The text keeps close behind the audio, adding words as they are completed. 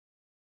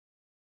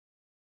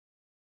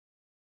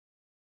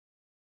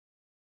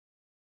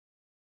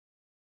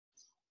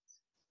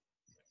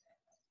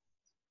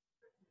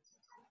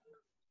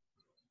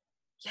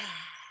Yeah.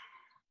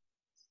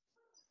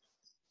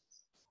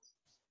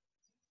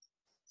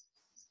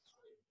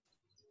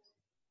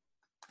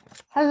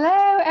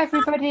 Hello,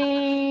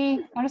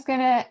 everybody. I'm just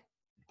gonna,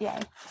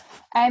 yeah.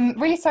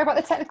 Really sorry about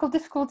the technical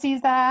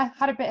difficulties there.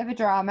 Had a bit of a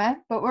drama,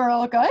 but we're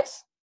all good.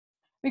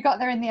 We got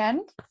there in the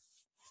end.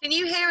 Can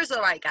you hear us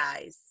all right,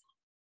 guys?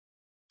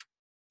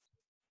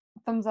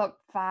 Thumbs up,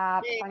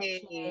 fab. Yay.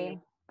 Thank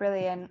you.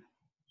 Brilliant.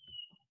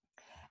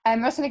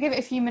 I'm just going to give it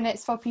a few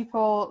minutes for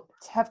people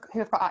who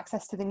have got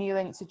access to the new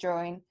link to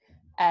join,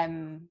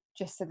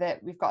 just so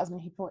that we've got as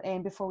many people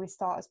in before we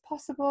start as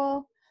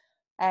possible.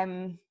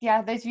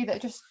 Yeah, those of you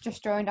that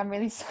just joined, I'm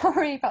really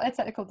sorry about the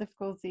technical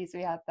difficulties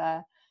we had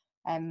there.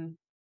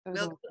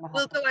 We'll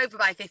go over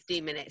by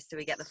 15 minutes so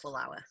we get the full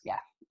hour. Yeah.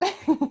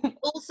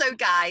 Also,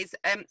 guys,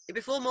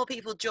 before more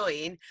people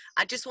join,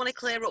 I just want to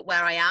clear up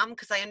where I am,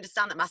 because I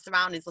understand that my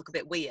surroundings look a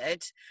bit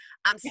weird.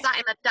 I'm sat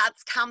in my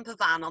dad's camper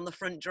van on the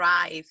front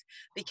drive,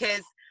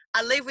 because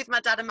I live with my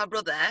dad and my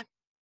brother,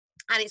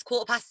 and it's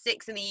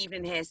 6:15 in the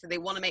evening here, so they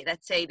want to make their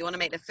tea, they want to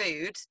make their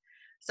food.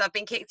 So I've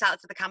been kicked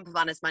out to the camper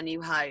van as my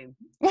new home.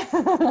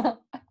 Yeah,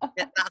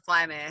 that's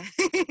why I'm here.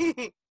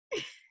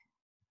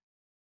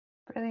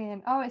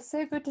 Brilliant. Oh, it's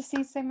so good to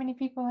see so many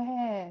people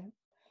here.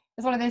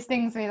 It's one of those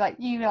things where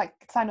you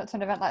sign up to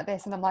an event like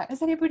this and I'm like,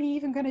 is anybody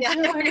even going to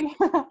join?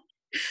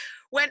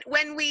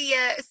 when we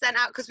sent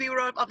out, because we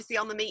were obviously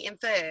on the meeting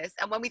first,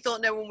 and when we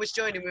thought no one was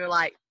joining, we were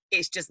like,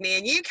 it's just me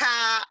and you,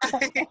 Kat.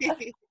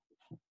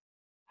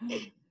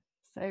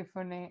 So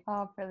funny.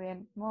 Oh,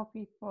 brilliant. More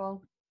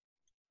people.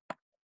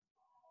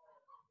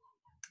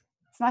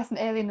 It's nice and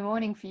early in the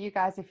morning for you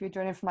guys if you're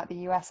joining from the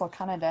US or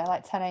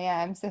Canada, 10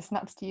 a.m. So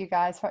snaps to you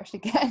guys for actually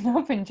getting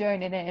up and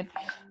joining in.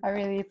 I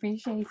really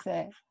appreciate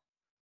it.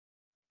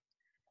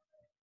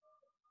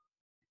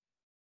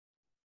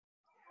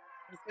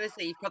 I was going to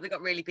say, you've probably got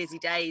really busy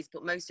days,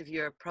 but most of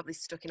you are probably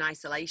stuck in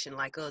isolation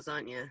like us,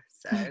 aren't you?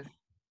 So,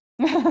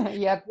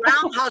 yeah.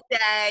 Groundhog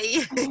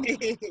Day.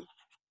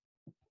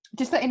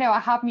 Just let you know, I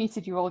have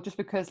muted you all just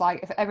because,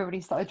 if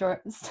everybody started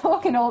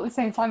talking all at the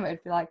same time,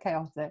 it would be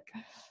chaotic.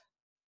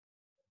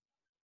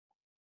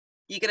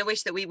 You're going to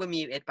wish that we were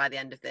muted by the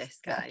end of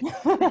this, guys.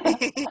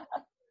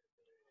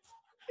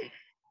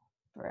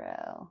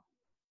 Brill.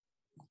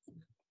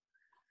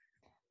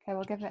 Okay,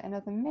 we'll give it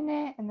another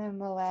minute and then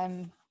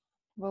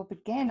we'll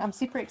begin. I'm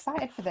super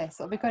excited for this.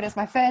 It'll be good. It's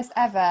my first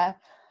ever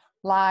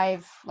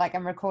live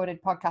and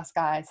recorded podcast,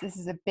 guys. This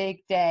is a big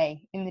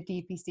day in the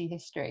DPC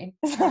history.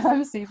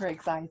 I'm super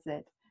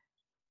excited.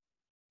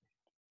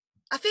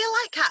 I feel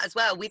like Kat as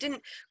well. We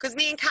didn't, because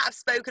me and Kat have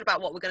spoken about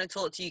what we're going to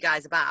talk to you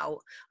guys about,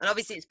 and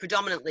obviously it's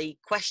predominantly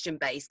question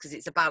based because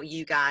it's about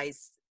you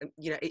guys.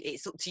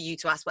 It's up to you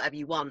to ask whatever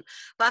you want.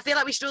 But I feel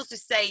like we should also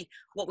say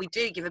what we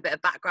do, give a bit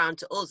of background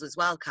to us as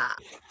well, Kat.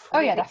 Oh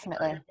yeah,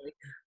 definitely.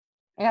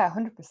 Yeah,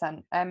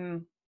 100%.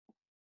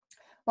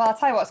 Well, I'll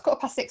tell you what, it's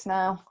 6:15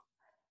 now.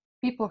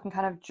 People can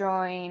kind of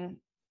join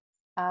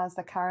as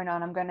they're carrying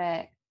on. I'm going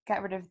to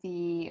get rid of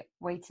the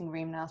waiting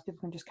room now so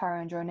people can just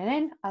carry on joining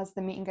in as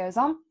the meeting goes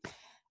on.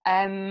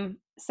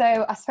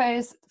 So I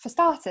suppose for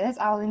starters,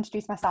 I'll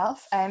introduce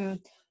myself.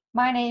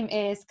 My name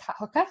is Kat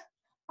Hooker.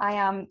 I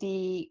am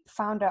the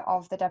founder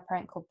of the Dead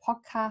Parent Club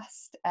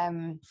podcast.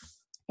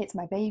 It's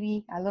my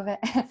baby. I love it.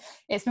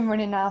 It's been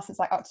running now since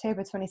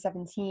October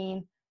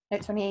 2018.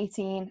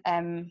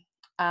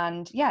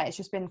 And yeah, it's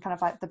just been kind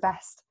of the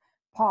best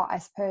part, I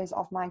suppose,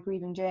 of my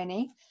grieving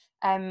journey.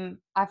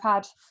 I've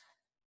had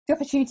the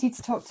opportunity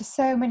to talk to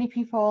so many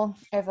people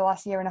over the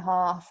last year and a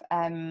half,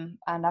 and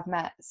I've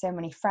met so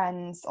many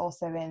friends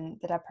also in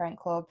the Dead Parent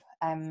Club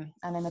and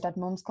in the Dead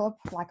Mums Club,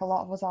 like a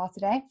lot of us are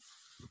today.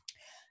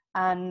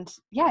 And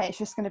yeah, it's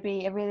just going to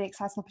be a really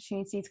exciting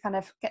opportunity to kind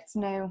of get to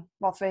know,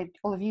 well, for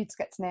all of you to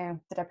get to know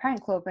the Dead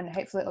Parent Club, and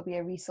hopefully it'll be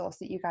a resource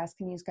that you guys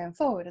can use going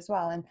forward as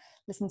well, and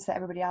listen to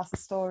everybody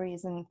else's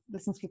stories and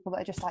listen to people that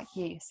are just like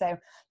you. So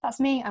that's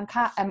me. I'm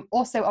Kat.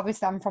 Also,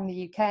 obviously, I'm from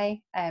the UK.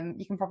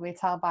 You can probably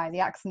tell by the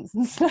accents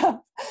and stuff.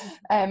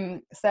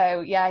 So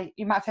yeah,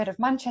 you might have heard of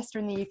Manchester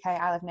in the UK.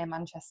 I live near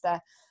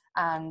Manchester.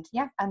 And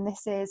yeah, and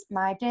this is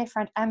my dear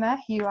friend Emma,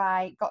 who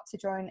I got to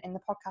join in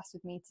the podcast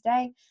with me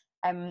today.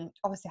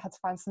 Obviously I had to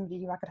find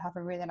somebody who I could have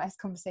a really nice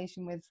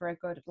conversation with for a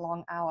good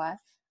long hour,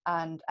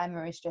 and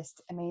Emma is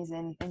just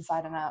amazing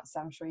inside and out,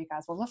 so I'm sure you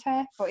guys will love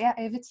her. But yeah,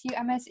 over to you,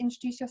 Emma, to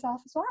introduce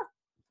yourself as well.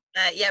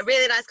 Yeah,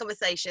 really nice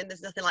conversation.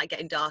 There's nothing like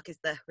getting dark, is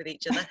there, with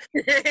each other?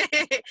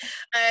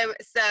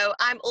 So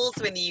I'm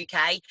also in the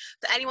UK.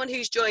 For anyone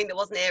who's joined that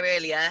wasn't here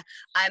earlier,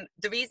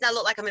 the reason I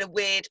look like I'm in a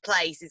weird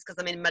place is because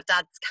I'm in my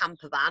dad's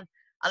camper van.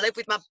 I live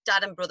with my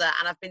dad and brother,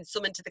 and I've been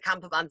summoned to the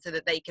camper van so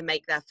that they can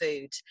make their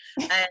food.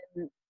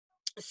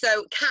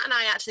 So Kat and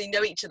I actually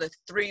know each other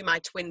through my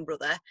twin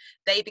brother.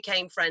 They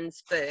became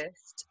friends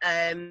first.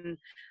 And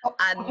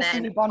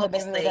then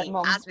obviously,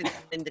 as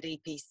with in the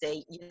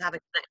DPC, you have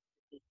a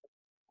connection.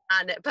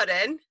 And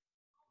pardon?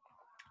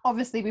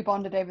 Obviously we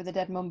bonded over the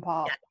dead mum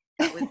part.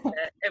 That was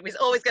it was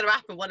always going to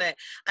happen, wasn't it?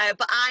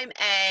 But I'm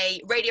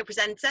a radio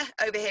presenter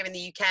over here in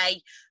the UK,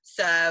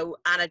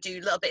 and I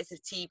do little bits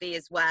of TV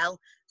as well.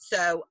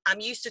 So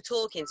I'm used to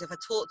talking. So if I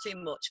talk too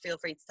much, feel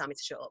free to tell me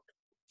to shut up.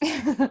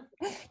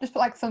 Just put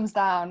like thumbs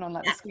down on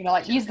like the screen, or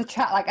like use the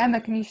chat. Like, Emma,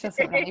 can you shut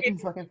up now? You've been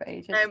talking for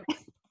ages.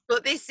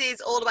 But this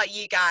is all about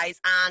you guys,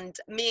 and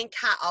me and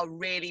Kat are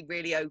really,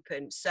 really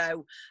open.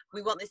 So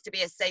we want this to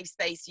be a safe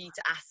space for you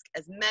to ask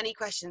as many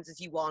questions as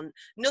you want.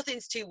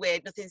 Nothing's too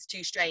weird, nothing's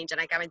too strange, and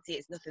I guarantee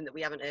it's nothing that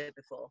we haven't heard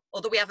before,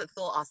 or that we haven't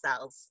thought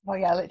ourselves. Well,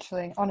 yeah,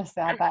 literally.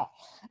 Honestly, I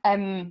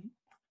bet.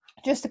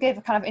 Just to give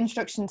a kind of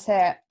introduction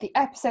to the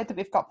episode that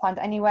we've got planned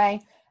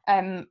anyway.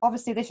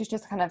 Obviously, this is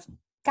just kind of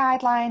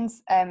guidelines,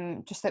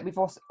 just that we've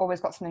also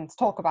always got something to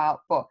talk about,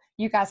 but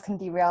you guys can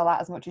derail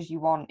that as much as you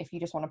want if you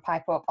just want to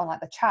pipe up on like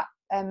the chat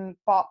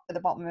bot at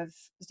the bottom of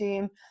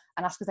Zoom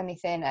and ask us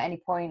anything at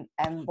any point.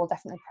 We'll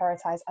definitely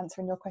prioritize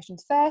answering your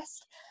questions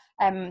first.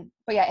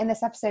 But yeah, in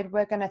this episode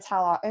we're going to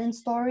tell our own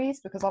stories,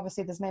 because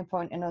obviously there's no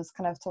point in us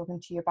kind of talking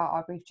to you about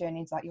our grief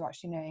journeys without you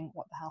actually knowing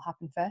what the hell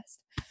happened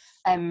first.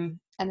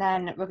 And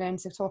then we're going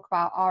to talk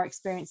about our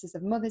experiences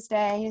of Mother's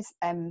Days.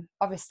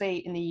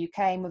 Obviously in the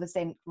UK, Mother's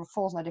Day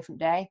falls on a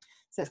different day,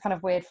 so it's kind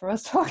of weird for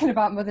us talking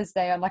about Mother's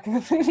Day on like a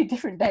completely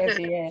different day of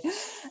the year.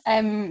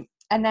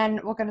 And then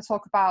we're going to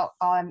talk about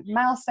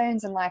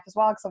milestones in life as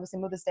well, because obviously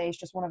Mother's Day is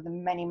just one of the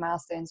many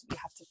milestones we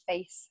have to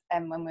face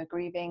when we're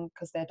grieving,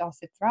 because they're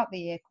dotted throughout the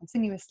year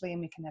continuously and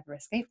we can never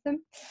escape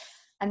them.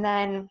 And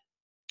then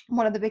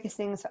one of the biggest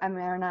things for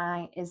Emma and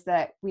I is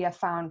that we have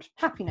found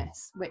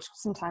happiness, which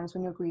sometimes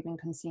when you're grieving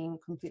can seem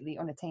completely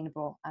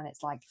unattainable, and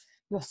it's like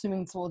you're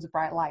swimming towards a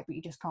bright light but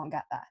you just can't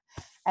get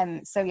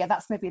there. So yeah,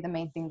 that's maybe the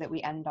main thing that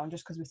we end on,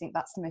 just because we think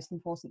that's the most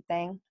important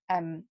thing.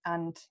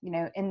 And you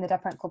know, in the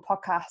Dead Parent Club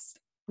podcast,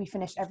 we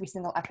finish every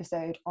single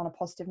episode on a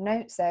positive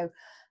note. So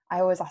I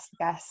always ask the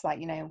guests, like,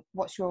 you know,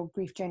 what's your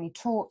grief journey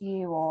taught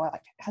you, or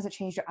like, has it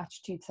changed your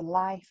attitude to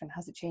life, and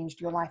has it changed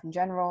your life in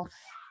general?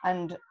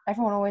 And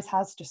everyone always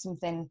has just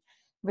something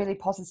really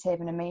positive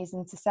and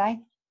amazing to say.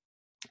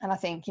 And I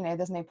think, you know,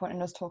 there's no point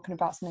in us talking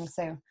about something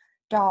so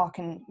dark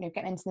and, you know,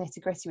 getting into the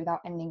nitty-gritty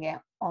without ending it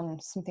on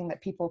something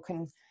that people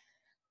can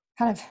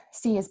kind of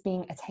see as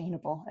being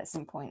attainable at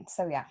some point.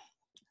 So yeah,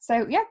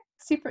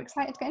 super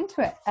excited to get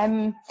into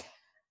it.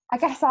 I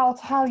guess I'll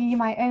tell you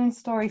my own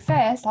story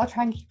first. I'll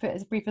try and keep it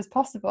as brief as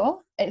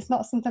possible. It's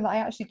not something that I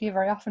actually do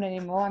very often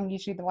anymore. I'm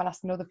usually the one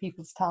asking other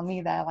people to tell me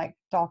their like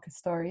darkest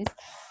stories.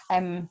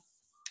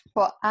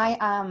 But I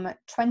am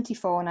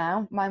 24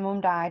 now. My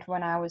mum died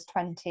when I was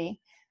 20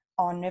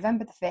 on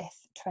November the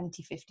 5th,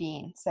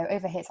 2015. So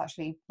over here it's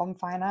actually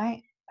bonfire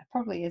night. It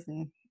probably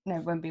isn't. No,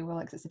 it won't be, will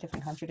it? Because it's a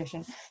different kind of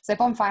tradition. So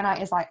bonfire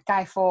night is like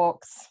Guy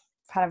Fawkes.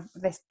 Kind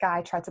of, this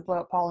guy tried to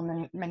blow up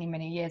Parliament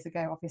many years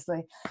ago,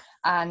 obviously.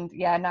 And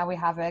yeah, now we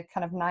have a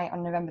kind of night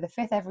on November the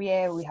 5th every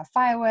year. We have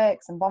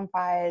fireworks and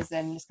bonfires,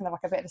 and it's kind of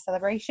like a bit of a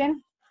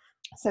celebration.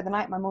 So the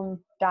night my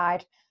mum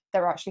died,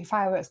 there were actually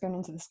fireworks going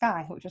into the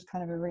sky, which was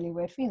kind of a really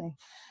weird feeling.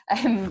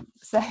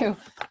 So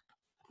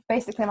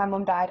basically my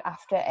mum died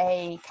after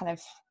a kind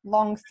of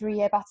long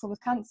 3-year battle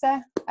with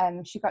cancer.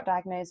 She got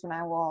diagnosed when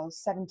I was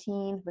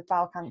 17 with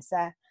bowel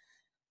cancer,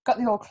 got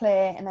the all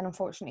clear, and then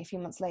unfortunately a few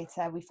months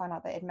later we found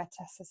out that it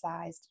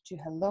metastasized to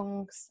her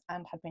lungs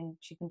and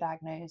she'd been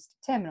diagnosed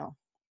terminal.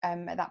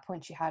 At that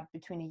point she had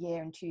between 1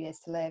 year and 2 years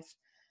to live,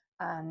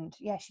 and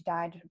yeah, she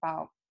died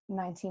about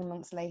 19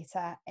 months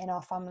later in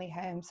our family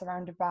home,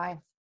 surrounded by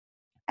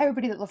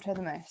everybody that loved her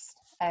the most.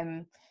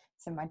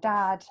 So my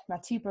dad, my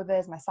 2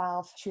 brothers,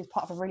 myself. She was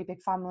part of a really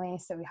big family,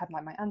 so we had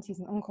like my aunties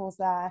and uncles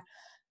there,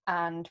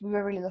 and we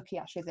were really lucky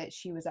actually that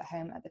she was at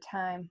home at the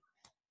time.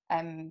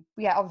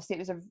 Yeah, obviously it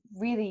was a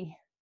really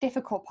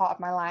difficult part of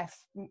my life,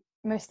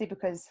 mostly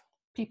because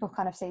people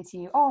kind of say to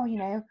you, oh, you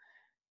know,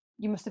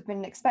 you must have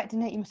been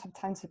expecting it, you must have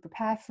time to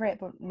prepare for it,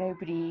 but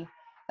nobody,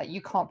 like,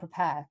 you can't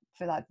prepare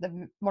for like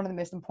one of the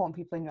most important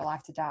people in your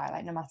life to die.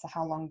 Like, no matter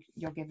how long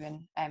you're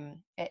given,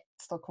 it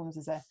still comes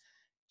as a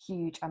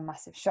huge and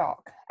massive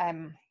shock.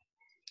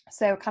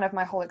 So kind of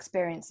my whole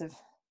experience of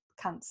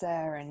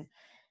cancer and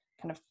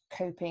kind of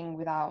coping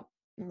without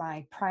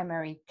my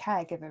primary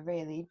caregiver,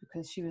 really,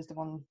 because she was the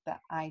one that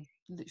I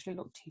literally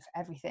looked to for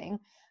everything,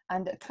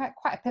 and quite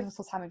a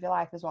pivotal time of your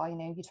life as well, you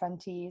know, your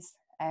 20s,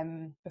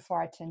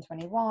 before I turned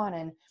 21,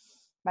 and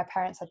my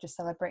parents had just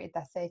celebrated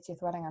their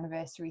 30th wedding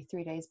anniversary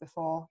 3 days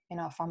before in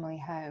our family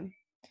home,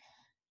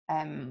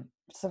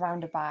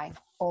 surrounded by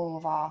all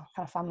of our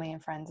kind of family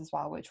and friends as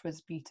well, which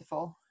was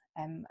beautiful.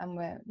 And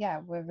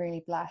we're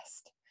really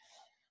blessed.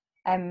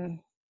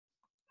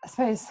 I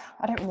suppose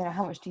I don't really know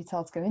how much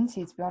detail to go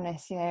into, to be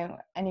honest. You know,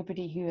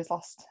 anybody who has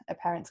lost a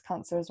parent to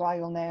cancer as well,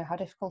 you'll know how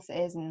difficult it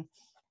is, and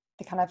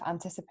the kind of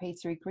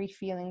anticipatory grief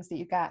feelings that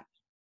you get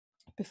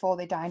before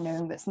they die,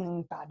 knowing that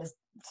something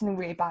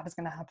really bad is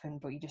going to happen,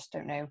 but you just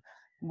don't know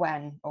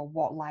when or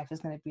what life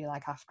is going to be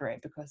like after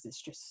it, because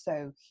it's just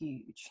so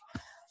huge.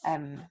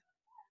 Kat,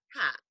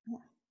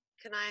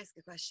 Can I ask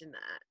a question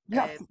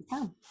Yeah, there? you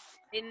can.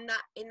 In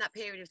that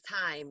period of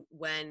time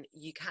when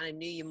you kind of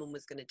knew your mum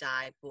was going to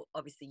die, but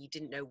obviously you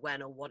didn't know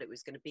when or what it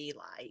was going to be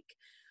like,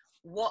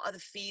 what are the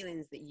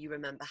feelings that you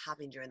remember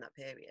having during that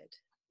period?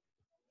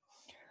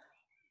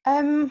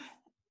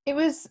 It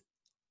was,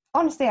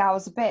 honestly,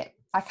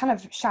 I kind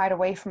of shied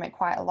away from it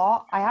quite a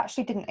lot. I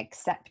actually didn't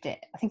accept it.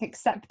 I think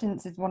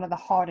acceptance is one of the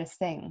hardest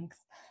things.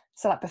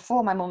 So like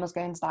before my mum was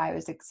going to die, I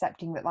was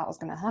accepting that that was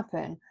going to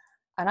happen.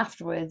 And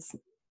afterwards,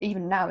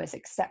 even now, it's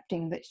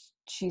accepting that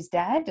she's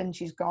dead and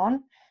she's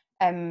gone.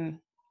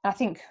 I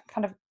think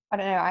kind of, I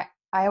don't know,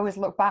 I always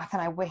look back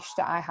and I wish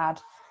that I had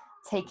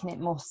taken it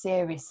more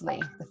seriously,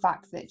 the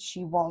fact that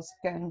she was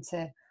going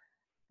to,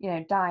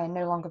 die and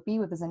no longer be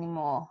with us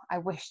anymore. I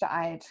wish that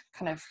I had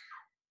kind of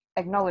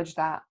acknowledged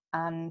that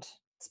and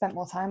spent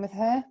more time with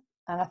her.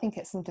 And I think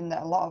it's something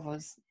that a lot of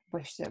us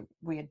wish that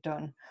we had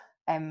done,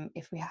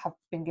 if we have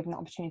been given the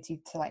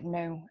opportunity to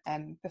know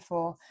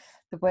before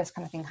the worst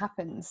kind of thing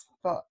happens.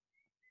 But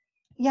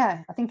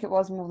yeah, I think it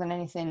was more than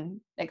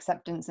anything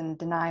acceptance and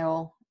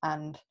denial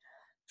and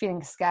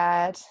feeling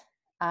scared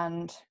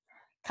and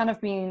kind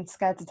of being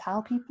scared to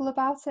tell people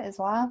about it as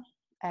well.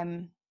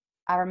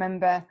 I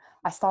remember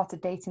I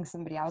started dating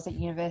somebody. I was at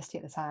university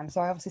at the time, so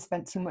I obviously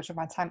spent too much of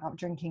my time out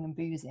drinking and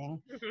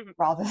boozing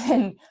rather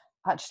than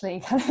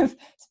actually kind of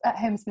at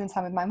home spending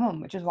time with my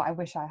mum, which is what I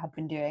wish I had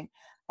been doing.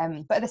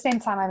 But at the same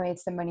time, I made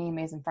some many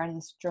amazing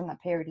friends during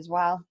that period as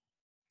well.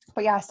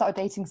 But yeah, I started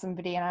dating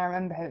somebody, and I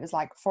remember it was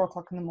like 4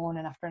 o'clock in the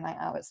morning after a night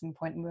out at some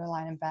point, and we were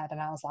lying in bed,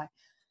 and I was like,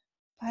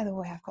 by the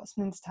way, I've got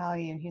something to tell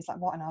you. And he was like,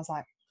 what? And I was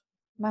like,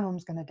 my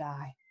mum's going to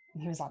die.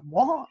 And he was like,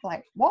 what?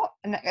 Like, what?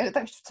 And that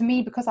was, to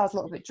me, because I was a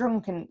little bit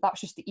drunk, and that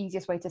was just the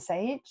easiest way to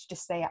say it, to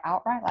just say it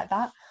outright like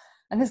that.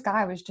 And this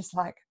guy was just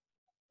like,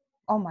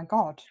 oh my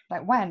God,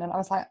 like when? And I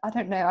was like, I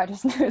don't know. I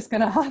just know it's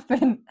going to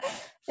happen.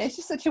 It's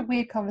just such a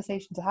weird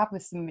conversation to have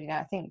with somebody. And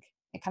I think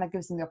it kind of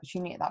gives them the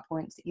opportunity at that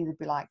point to either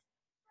be like,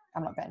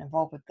 I'm not getting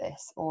involved with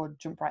this, or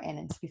jump right in.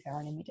 And to be fair,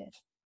 I nearly did.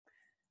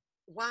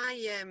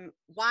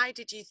 Why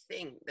did you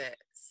think that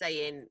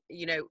saying,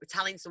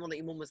 telling someone that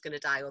your mum was going to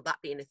die, or that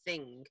being a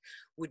thing,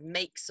 would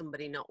make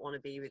somebody not want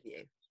to be with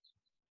you?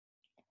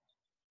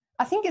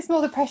 I think it's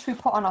more the pressure we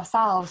put on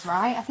ourselves,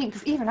 right? I think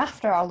because even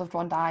after our loved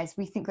one dies,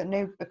 we think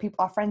that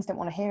our friends don't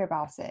want to hear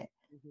about it.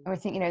 Mm-hmm. And we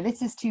think,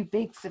 this is too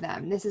big for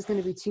them. This is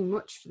going to be too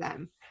much for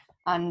them.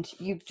 And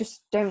you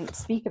just don't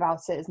speak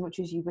about it as much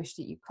as you wish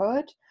that you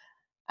could.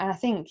 And I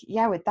think,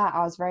 yeah, with that,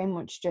 I was very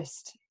much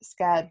just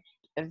scared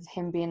of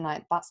him being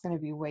like, that's going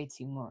to be way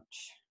too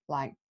much.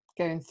 Like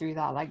going through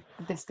that, like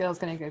this girl's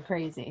going to go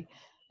crazy.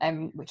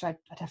 Which I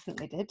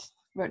definitely did.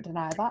 Won't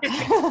deny that.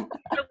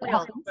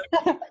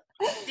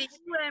 Did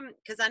you,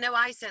 because I know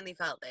I certainly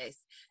felt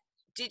this,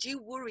 did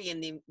you worry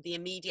in the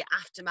immediate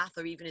aftermath,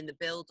 or even in the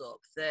build-up,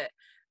 that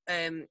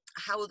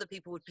how other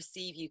people would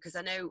perceive you? Because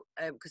I know,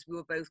 because we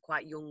were both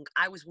quite young,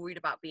 I was worried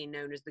about being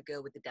known as the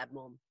girl with the dead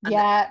mum.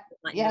 Yeah.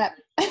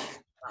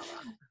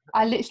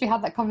 I literally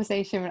had that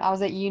conversation when I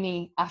was at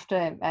uni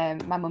after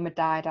my mum had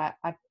died.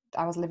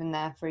 I was living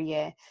there for a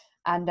year,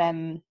 and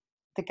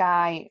the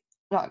guy,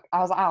 look, I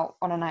was out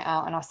on a night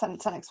out, and I was sat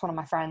next to one of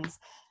my friends,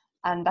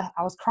 and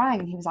I was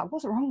crying. He was like,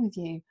 what's wrong with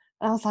you?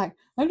 And I was like,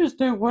 I just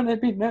don't want to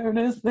be known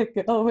as the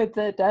girl with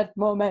the dead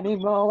mum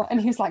anymore. And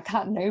he was like,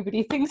 can't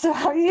nobody thinks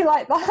about you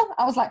like that?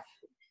 I was like,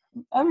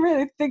 I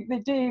really think they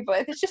do,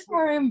 but it's just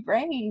our own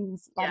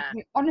brains. Like,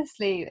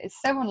 honestly, it's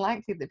so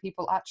unlikely that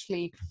people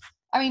actually,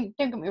 I mean,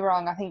 don't get me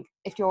wrong, I think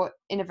if you're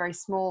in a very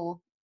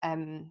small,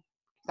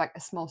 like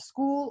a small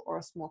school or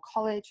a small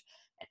college,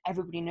 and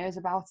everybody knows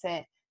about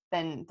it,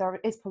 then there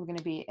is probably going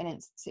to be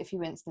a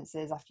few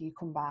instances after you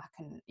come back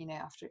and,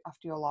 after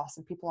your loss,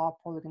 and people are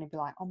probably going to be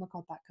like, oh my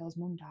God, that girl's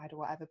mum died or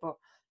whatever, but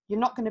you're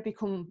not going to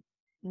become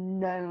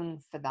known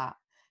for that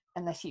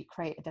unless you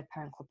create a Dead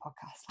Parent Club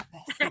podcast like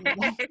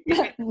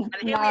this.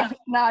 No,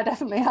 I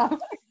definitely have.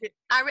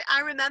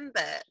 I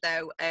remember,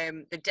 though,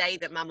 the day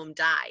that my mum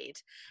died,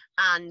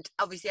 and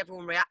obviously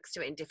everyone reacts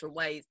to it in different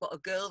ways, but a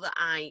girl that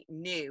I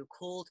knew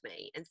called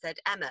me and said,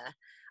 Emma,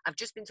 I've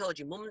just been told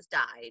your mum's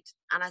died.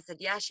 And I said,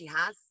 yeah, she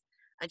has.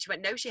 And she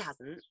went, no, she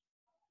hasn't.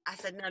 I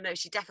said, no,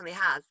 she definitely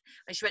has.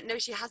 And she went, no,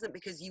 she hasn't,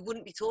 because you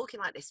wouldn't be talking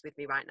like this with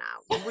me right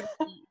now. You wouldn't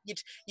be,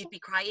 you'd be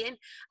crying.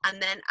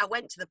 And then I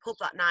went to the pub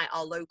that night,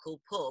 our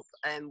local pub,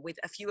 with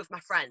a few of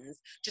my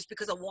friends, just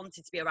because I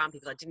wanted to be around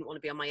people. I didn't want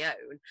to be on my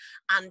own.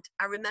 And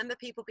I remember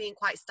people being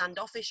quite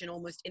standoffish and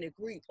almost in a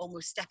group,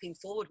 almost stepping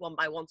forward one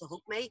by one to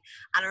hug me.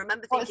 And I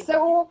remember thinking, it's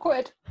so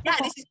awkward. Yeah,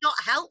 this is not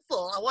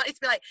helpful. I wanted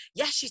to be like,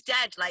 yes, she's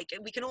dead. Like,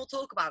 we can all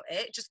talk about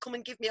it. Just come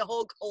and give me a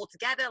hug all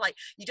together. Like,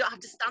 you don't have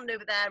to stand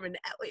over there. And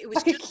it was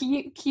like just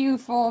a queue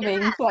forming.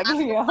 Yeah, like, give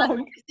me a hug.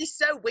 This is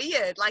so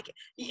weird. Like,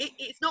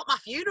 it's not my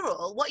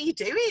funeral. What are you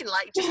doing?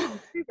 Like, just come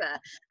over.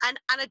 And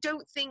I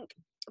don't think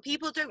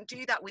people don't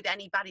do that with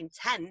any bad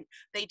intent.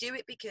 They do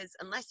it because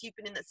unless you've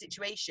been in that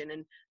situation,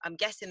 and I'm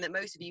guessing that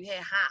most of you here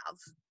have,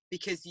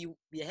 because you're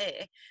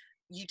here,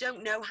 you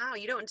don't know how,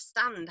 you don't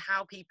understand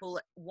how people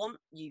want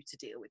you to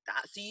deal with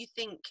that. So you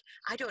think,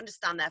 I don't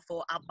understand,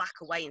 therefore I'll back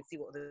away and see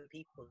what other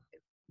people do.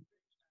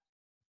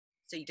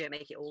 So you don't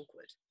make it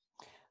awkward.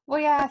 Well,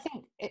 yeah, I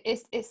think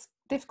it's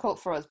difficult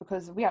for us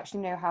because we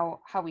actually know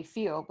how we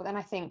feel. But then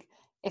I think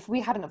if we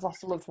hadn't have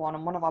lost a loved one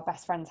and one of our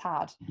best friends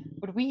had,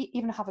 would we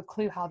even have a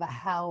clue how the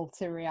hell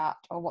to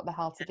react or what the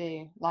hell to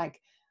do? Like,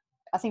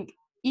 I think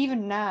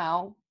even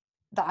now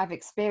that I've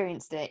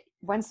experienced it,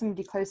 when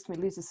somebody close to me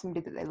loses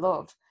somebody that they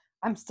love,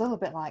 I'm still a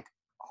bit like,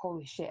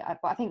 holy shit.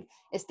 But I think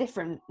it's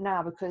different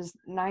now because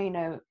now you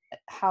know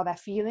how they're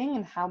feeling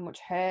and how much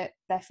hurt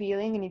they're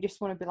feeling, and you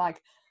just want to be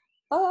like,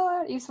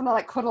 oh, you just want to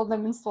like cuddle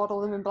them and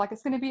swaddle them and be like,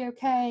 it's going to be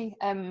okay.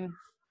 But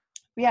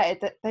yeah,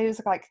 those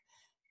are like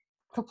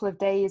a couple of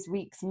days,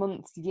 weeks,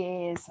 months,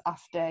 years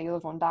after your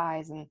loved one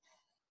dies, and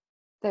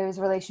those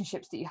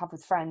relationships that you have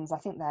with friends, I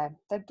think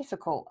they're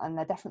difficult, and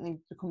they're definitely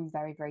become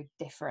very, very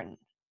different.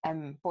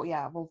 But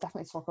yeah, we'll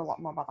definitely talk a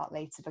lot more about that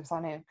later, because I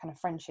know kind of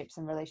friendships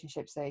and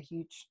relationships are a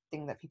huge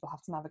thing that people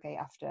have to navigate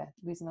after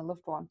losing a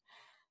loved one.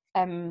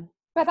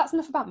 But that's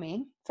enough about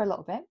me for a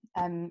little bit.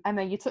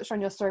 Emma, you touched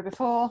on your story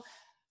before.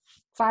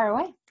 Fire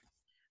away.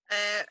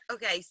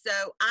 Okay, so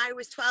I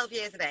was 12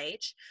 years of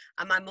age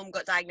and my mum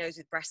got diagnosed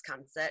with breast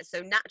cancer.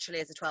 So naturally,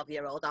 as a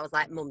 12-year-old, I was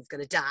like, mum's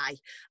going to die.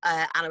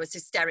 And I was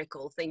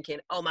hysterical, thinking,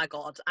 oh my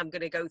God, I'm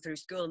going to go through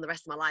school and the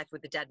rest of my life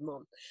with a dead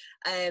mum.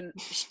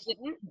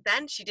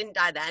 She didn't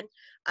die then.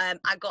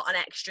 I got an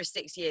extra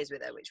 6 years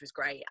with her, which was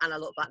great. And I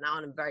look back now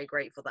and I'm very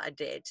grateful that I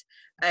did.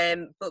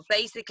 But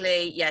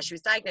basically, yeah, she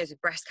was diagnosed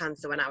with breast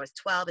cancer when I was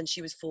 12 and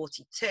she was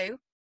 42.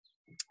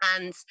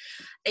 And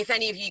if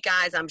any of you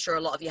guys, I'm sure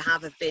a lot of you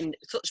have been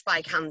touched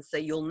by cancer,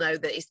 you'll know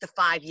that it's the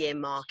 5-year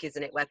mark,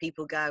 isn't it? Where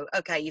people go,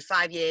 okay, you're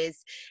 5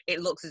 years, it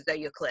looks as though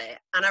you're clear.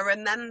 And I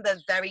remember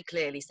very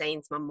clearly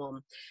saying to my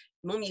mum,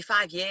 Mum, you're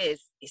 5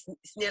 years, it's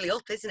nearly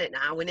up, isn't it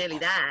now? We're nearly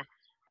there.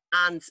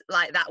 And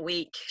like that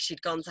week,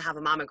 she'd gone to have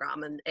a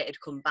mammogram and it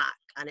had come back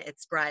and it had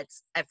spread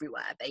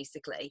everywhere,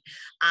 basically.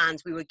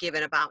 And we were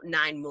given about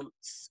 9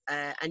 months.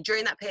 And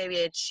during that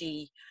period,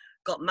 she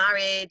got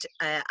married.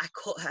 I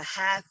cut her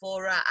hair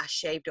for her. I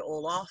shaved it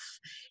all off.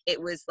 It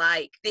was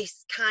like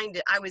this kind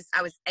of, I was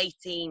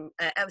 18,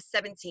 I was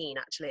 17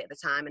 actually at the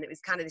time. And it was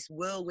kind of this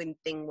whirlwind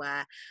thing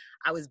where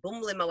I was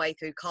bumbling my way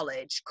through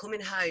college,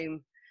 coming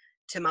home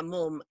to my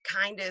mum,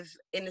 kind of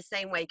in the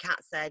same way Kat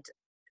said,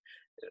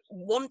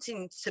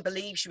 wanting to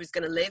believe she was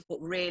going to live,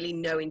 but really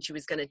knowing she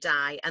was going to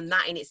die. And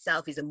that in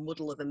itself is a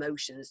muddle of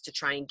emotions to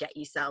try and get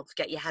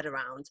your head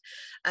around.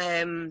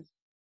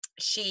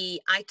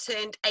 I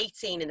turned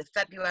 18 in the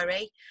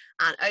February,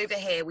 and over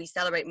here we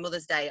celebrate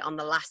Mother's Day on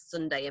the last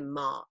Sunday in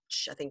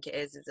March. I think it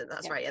is it?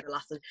 That's right, yeah, the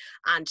last one.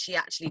 And she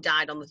actually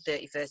died on the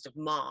 31st of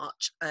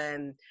March.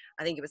 I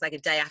think it was like a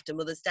day after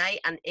Mother's Day,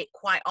 and it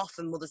quite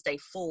often Mother's Day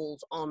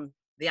falls on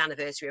the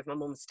anniversary of my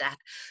mum's death.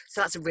 So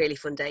that's a really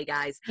fun day,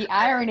 guys. The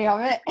irony of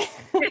it.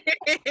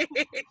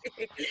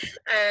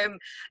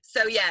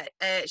 So yeah,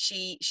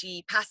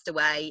 she passed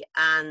away,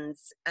 and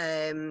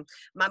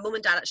my mum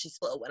and dad actually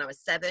split up when I was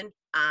 7.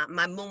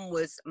 My mum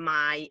was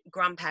my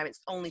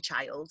grandparents' only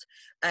child,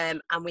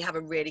 and we have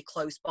a really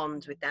close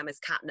bond with them, as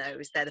Kat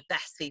knows. They're the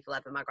best people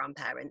ever, my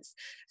grandparents.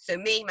 So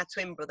me, my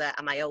twin brother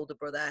and my older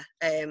brother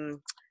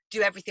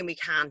do everything we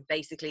can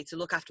basically to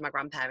look after my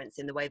grandparents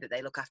in the way that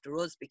they look after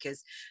us,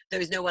 because there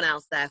is no one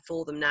else there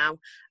for them now.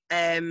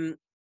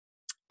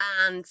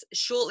 And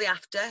shortly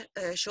after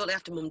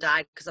mum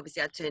died, because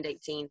obviously I turned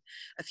 18,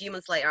 a few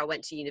months later I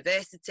went to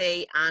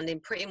university, and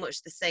in pretty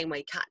much the same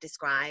way Kat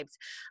described,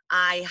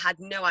 I had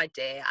no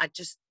idea. I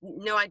just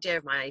no idea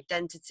of my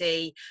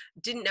identity,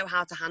 didn't know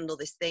how to handle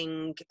this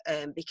thing,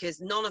 because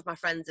none of my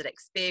friends had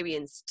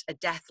experienced a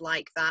death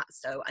like that,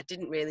 so I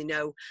didn't really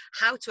know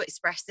how to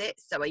express it.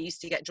 So I used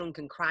to get drunk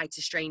and cry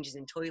to strangers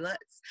in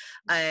toilets,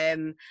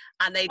 and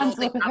they'd all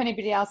think if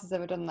anybody else has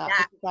ever done that,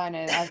 yeah. because I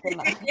know I've done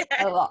that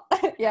Yeah. a lot.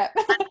 Yeah.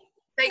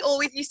 They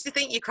always used to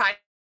think you cried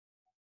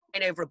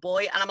over a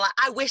boy, and I'm like,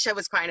 I wish I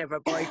was crying over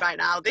a boy right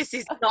now. This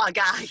is not a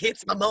guy,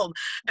 it's my mum.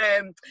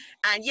 And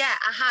yeah,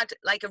 I had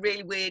like a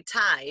really weird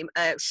time,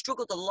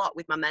 struggled a lot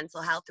with my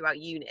mental health throughout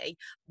uni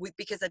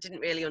because I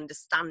didn't really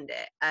understand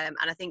it. And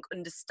I think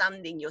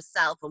understanding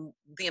yourself and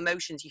the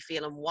emotions you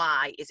feel and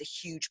why is a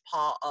huge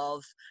part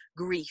of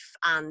grief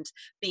and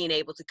being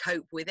able to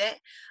cope with it.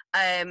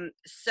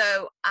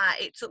 So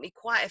it took me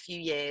quite a few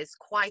years,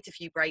 quite a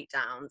few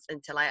breakdowns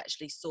until I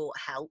actually sought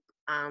help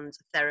and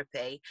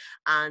therapy,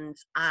 and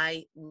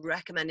I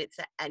recommend it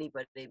to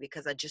anybody,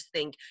 because I just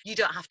think you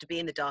don't have to be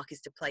in the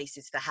darkest of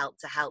places for help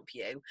to help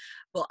you.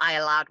 But I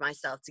allowed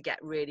myself to get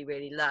really,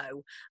 really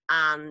low,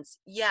 and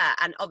yeah,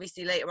 and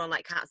obviously later on,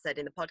 like Kat said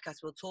in the podcast,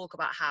 we'll talk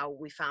about how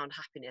we found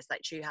happiness,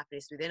 like true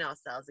happiness within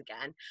ourselves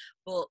again.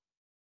 But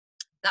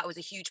that was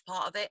a huge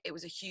part of it. It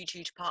was a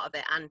huge part of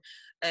it.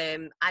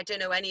 And I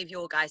don't know any of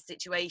your guys'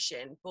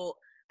 situation, but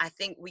I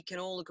think we can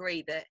all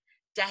agree that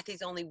death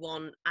is only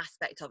one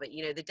aspect of it.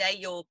 You know, the day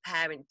your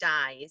parent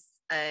dies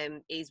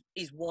is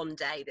one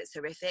day that's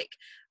horrific,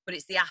 but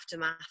it's the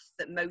aftermath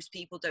that most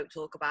people don't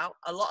talk about.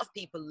 A lot of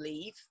people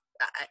leave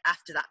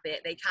after that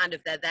bit.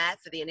 They're there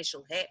for the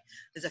initial hit.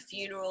 There's a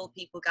funeral,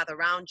 people gather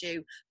around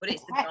you, but the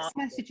it's the text dark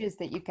bit. messages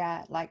that you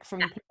get, like from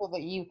people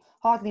that you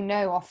hardly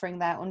know, offering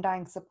their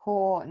undying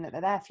support and that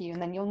they're there for you,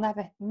 and then you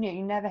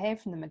never hear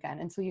from them again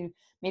until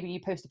you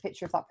post a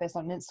picture of that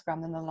person on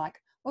Instagram, and they're like,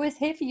 "Oh, it's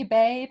here for you,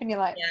 babe," and you're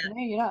like, "No,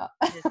 you're not."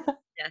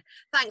 Yeah,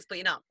 thanks, but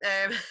you're not.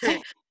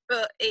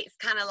 But it's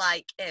kind of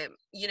like,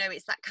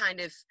 it's that kind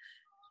of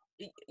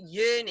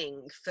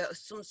yearning for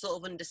some sort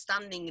of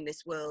understanding in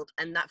this world,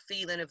 and that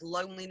feeling of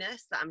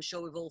loneliness that I'm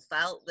sure we've all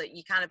felt, that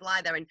you kind of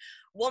lie there. And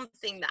one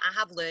thing that I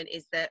have learned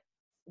is that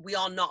we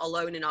are not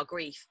alone in our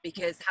grief,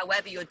 because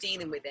however you're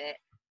dealing with it,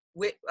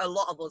 a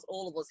lot of us,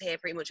 all of us here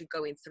pretty much are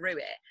going through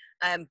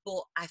it.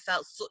 But I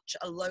felt such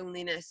a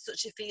loneliness,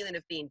 such a feeling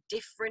of being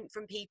different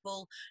from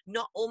people,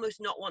 almost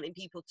not wanting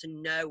people to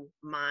know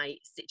my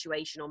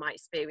situation or my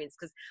experience,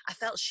 because I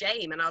felt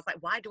shame, and I was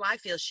like, why do I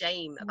feel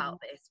shame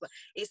about this?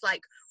 It's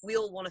like we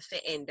all want to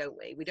fit in, don't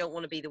we? We don't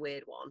want to be the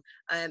weird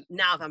one.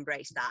 Now I've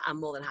embraced that, I'm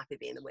more than happy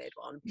being the weird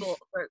one, but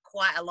for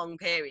quite a long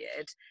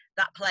period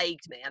that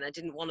plagued me, and I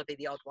didn't want to be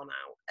the odd one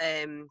out.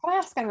 Can I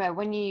ask, anyway,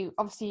 when you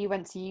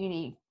went to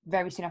uni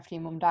very soon after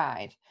your mum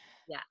died,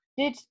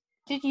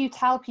 did you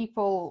tell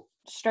people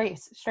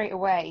straight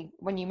away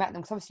when you met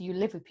them, because obviously you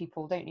live with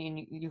people, don't you,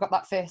 and you got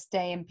that first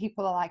day and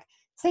people are like,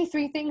 say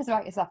 3 things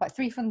about yourself, like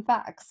 3 fun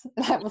facts,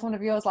 like was one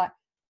of yours like,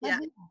 my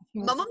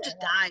mum just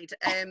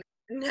died.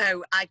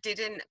 No, I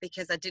didn't,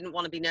 because I didn't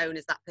want to be known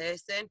as that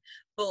person,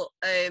 but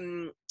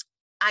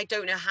I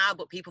don't know how,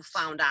 but people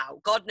found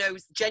out. God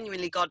knows,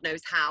 genuinely God knows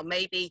how.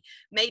 Maybe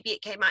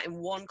it came out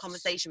in one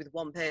conversation with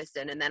one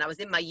person, and then I was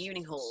in my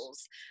uni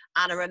halls,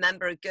 and I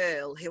remember a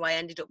girl who I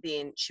ended up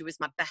being, she was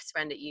my best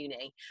friend at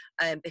uni,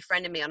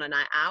 befriended me on a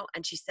night out,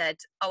 and she said,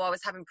 "Oh, I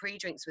was having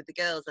pre-drinks with the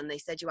girls, and they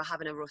said you were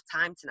having a rough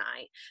time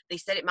tonight. They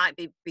said it might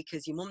be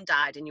because your mum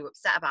died and you were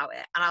upset about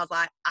it." And I was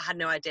like, I had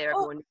no idea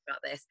everyone knew about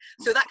this.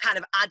 So that kind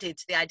of added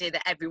to the idea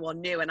that everyone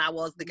knew, and I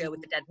was the girl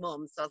with the dead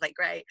mum. So I was like,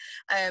 great.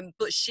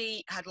 But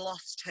she had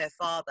lost her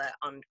father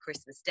on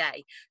Christmas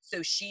Day,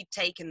 so she'd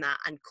taken that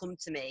and come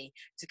to me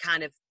to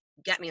kind of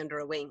get me under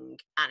a wing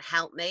and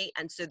help me,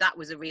 and so that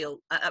was a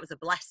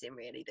blessing,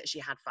 really, that she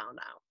had found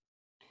out.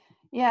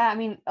 Yeah, I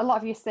mean, a lot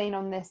of you are saying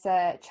on this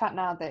chat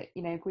now that,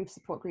 grief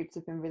support groups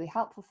have been really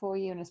helpful for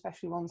you, and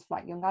especially ones for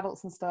like young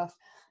adults and stuff.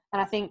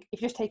 And I think if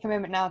you just take a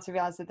moment now to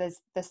realize that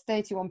there's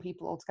 31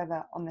 people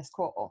altogether on this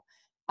call,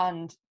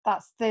 and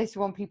that's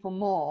 31 people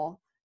more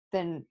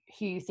than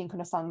who you think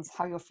understands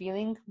how you're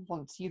feeling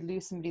once you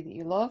lose somebody that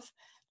you love.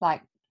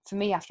 Like for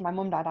me, after my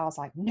mum died, I was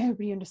like,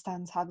 nobody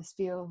understands how this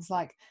feels.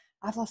 Like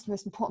I've lost the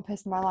most important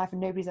person in my life and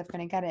nobody's ever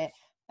going to get it.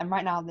 And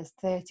right now there's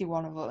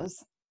 31 of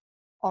us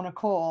on a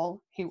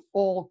call who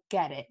all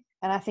get it.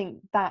 And I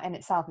think that in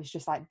itself is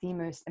just like the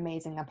most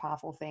amazing and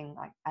powerful thing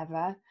like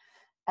ever.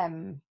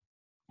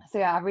 So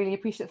yeah, I really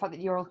appreciate the fact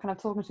that you're all kind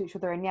of talking to each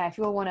other, and yeah, if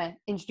you all want to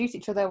introduce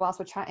each other whilst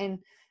we're chatting,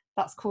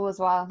 that's cool as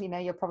well.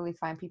 You'll probably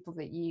find people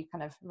that you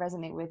kind of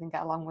resonate with and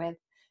get along with.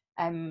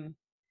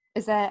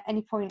 Is there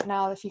any point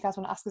now if you guys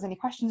want to ask us any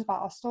questions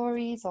about our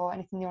stories or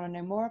anything you want to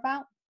know more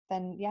about,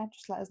 then yeah,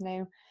 just let us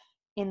know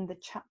in the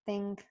chat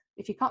thing.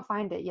 If you can't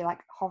find it, you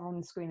like hover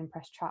on the screen and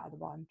press chat at the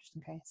bottom just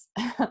in case.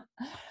 But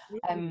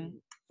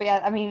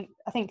yeah, I mean,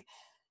 I think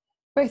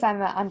both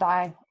Emma and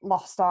I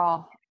lost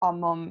our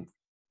mum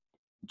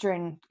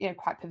during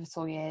quite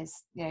pivotal years.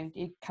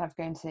 You kind of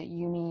going to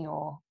uni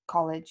or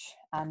college,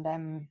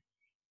 and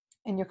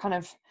you're kind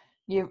of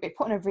you're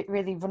put in a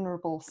really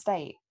vulnerable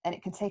state, and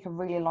it can take a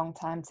really long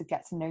time to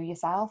get to know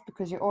yourself,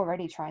 because you're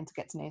already trying to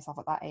get to know yourself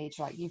at that age.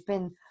 Like you've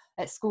been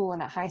at school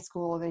and at high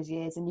school all those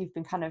years, and you've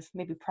been kind of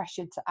maybe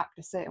pressured to act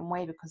a certain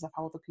way because of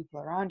how other people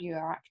around you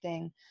are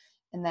acting,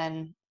 and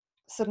then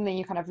suddenly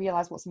you kind of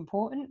realize what's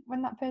important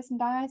when that person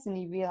dies,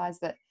 and you realize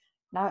that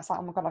now it's like,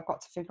 oh my god, I've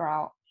got to figure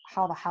out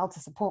how the hell to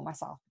support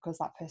myself, because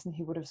that person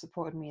who would have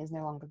supported me is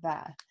no longer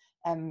there.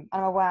 I'm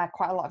aware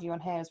quite a lot of you on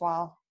here as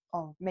well,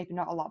 or maybe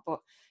not a lot, but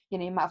you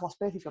might have lost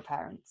both of your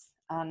parents,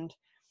 and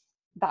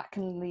that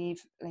can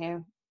leave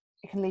it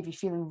can leave you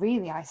feeling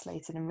really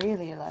isolated and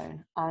really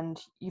alone,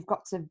 and you've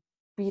got to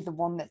be the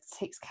one that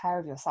takes care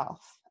of yourself,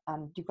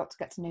 and you've got to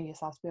get to know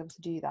yourself to be able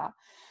to do that.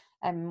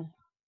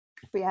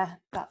 But yeah,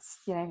 that's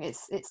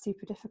it's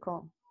super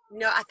difficult.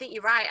 No, I think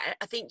you're right.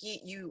 I think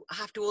you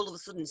have to all of a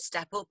sudden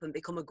step up and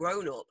become a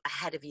grown-up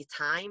ahead of your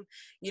time,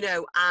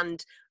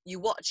 and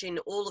you're watching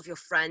all of your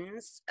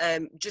friends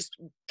just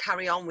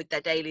carry on with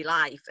their daily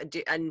life,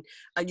 and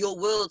your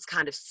world's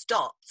kind of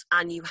stopped,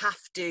 and you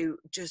have to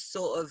just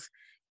sort of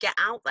get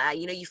out there.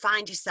 You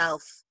find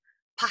yourself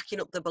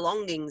packing up the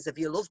belongings of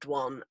your loved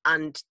one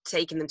and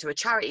taking them to a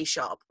charity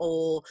shop,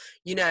 or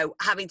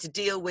having to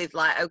deal with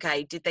like,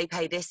 okay, did they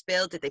pay this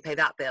bill, did they pay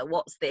that bill,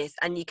 what's this?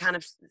 And you kind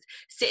of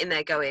sitting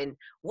there going,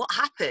 what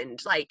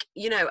happened? Like,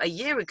 a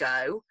year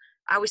ago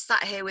I was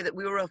sat here with it,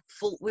 we were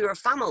a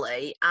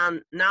family,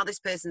 and now this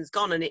person's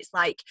gone, and it's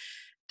like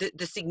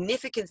the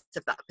significance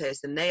of that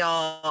person. They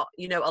are,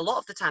 you know, a lot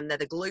of the time they're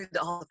the glue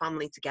that holds the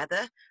family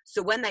together.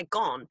 So when they're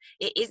gone,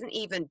 it isn't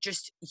even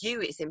just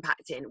you it's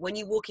impacting. When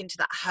you walk into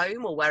that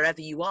home or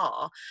wherever you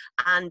are,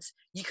 and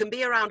you can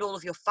be around all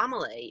of your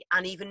family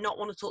and even not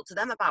want to talk to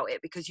them about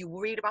it because you're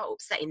worried about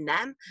upsetting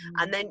them,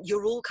 and then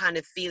you're all kind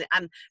of feeling.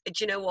 And do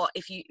you know what?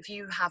 If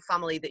you have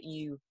family that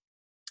you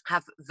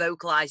have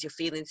vocalized your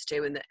feelings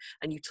to,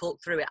 and you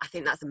talk through it, I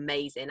think that's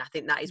amazing. I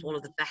think that is one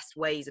of the best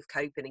ways of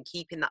coping and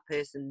keeping that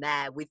person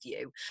there with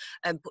you.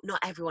 But not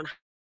everyone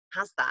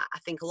has that. I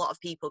think a lot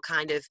of people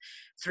kind of,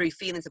 through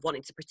feelings of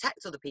wanting to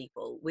protect other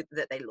people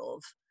that they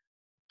love,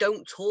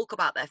 don't talk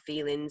about their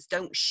feelings,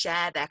 don't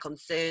share their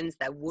concerns,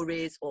 their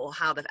worries, or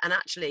how they've, and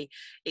actually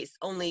it's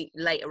only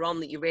later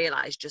on that you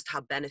realize just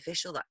how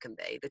beneficial that can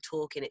be, the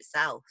talk in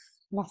itself.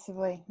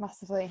 Massively.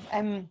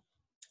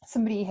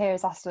 Somebody here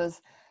has asked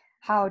us,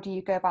 how do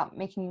you go about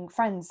making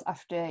friends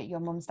after your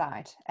mum's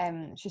died?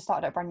 She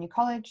started at a brand new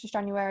college this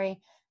January,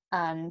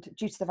 and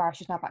due to the virus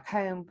she's now back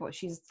home, but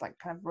she's like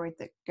kind of worried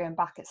that going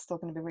back it's still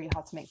going to be really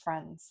hard to make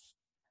friends.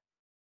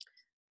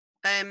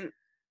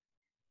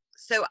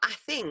 So I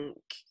think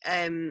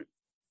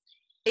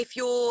if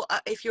you're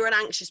an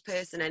anxious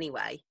person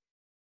anyway,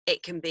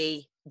 it can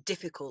be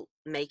difficult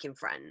making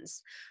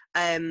friends.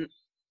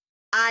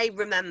 I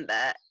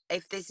remember,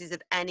 if this is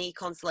of any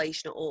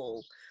consolation at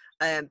all,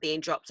 being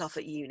dropped off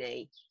at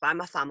uni by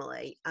my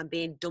family and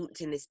being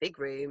dumped in this big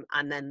room,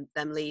 and then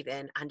them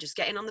leaving and just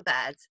getting on the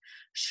bed,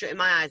 shutting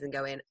my eyes and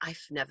going,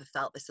 I've never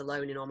felt this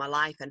alone in all my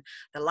life. And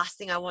the last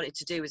thing I wanted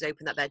to do was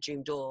open that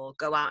bedroom door,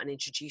 go out and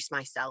introduce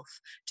myself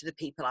to the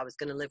people I was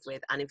going to live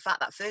with. And in fact,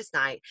 that first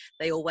night,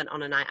 they all went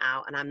on a night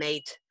out, and I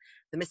made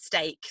the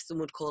mistake, some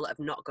would call it, of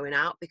not going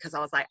out, because I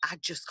was like, I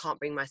just can't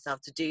bring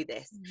myself to do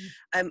this.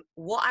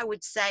 What I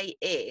would say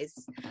is,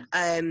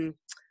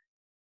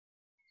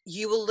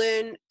 you will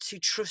learn to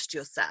trust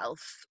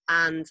yourself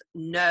and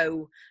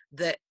know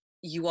that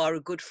you are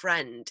a good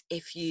friend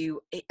if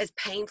you, as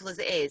painful as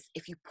it is,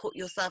 if you put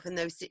yourself in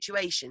those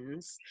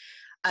situations.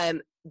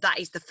 That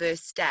is the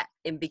first step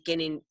in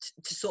beginning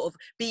to sort of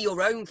be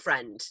your own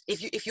friend.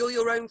 If you're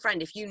your own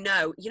friend, if you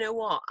know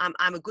what,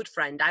 I'm a good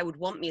friend, I would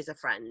want me as a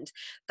friend,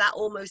 that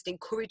almost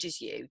encourages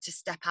you to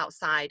step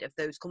outside of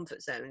those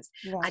comfort zones.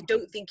 Yeah. I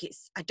don't think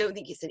it's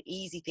an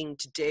easy thing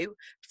to do,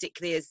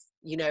 particularly as,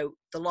 you know,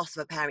 the loss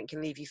of a parent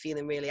can leave you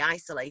feeling really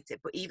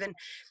isolated. But even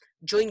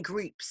join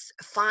groups,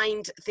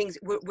 find things,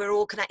 we're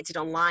all connected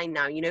online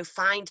now, you know,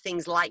 find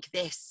things like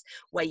this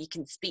where you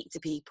can speak to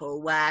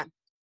people, where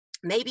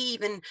maybe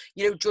even,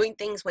 you know, join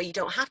things where you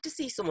don't have to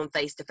see someone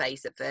face to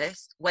face at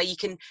first, where you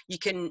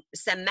can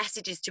send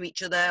messages to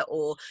each other,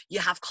 or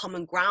you have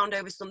common ground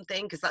over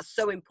something, because that's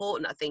so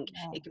important. I think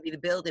it can be the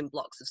building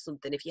blocks of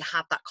something if you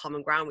have that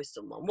common ground with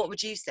someone. What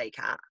would you say,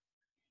 Kat?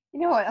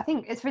 You know what, I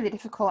think it's really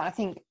difficult. I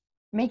think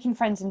making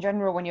friends in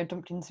general when you're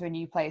dumped into a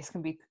new place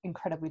can be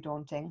incredibly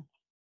daunting.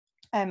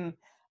 And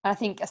I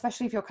think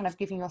especially if you're kind of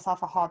giving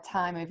yourself a hard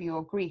time over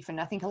your grief,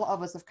 and I think a lot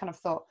of us have kind of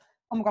thought,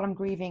 oh my god, I'm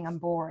grieving, I'm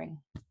boring.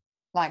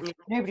 Like,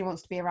 nobody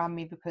wants to be around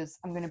me because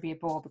I'm going to be a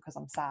bore because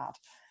I'm sad.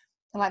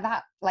 And like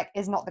that, like,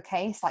 is not the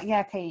case. Like,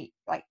 yeah, okay,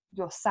 like,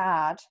 you're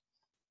sad,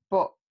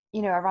 but,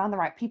 you know, around the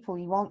right people,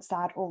 you aren't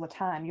sad all the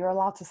time. You're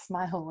allowed to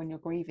smile when you're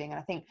grieving. And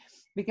I think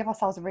we give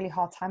ourselves a really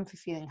hard time for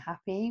feeling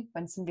happy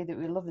when somebody that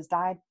we love has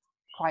died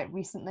quite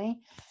recently.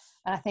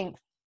 And I think,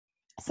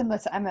 similar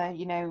to Emma,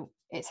 you know,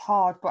 it's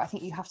hard, but I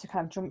think you have to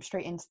kind of jump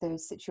straight into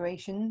those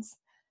situations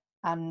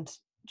and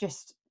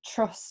just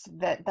trust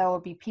that there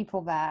will be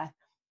people there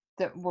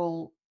that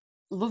will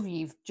love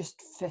you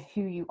just for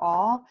who you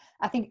are.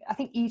 I think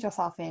ease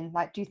yourself in,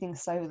 like, do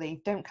things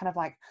slowly. Don't kind of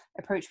like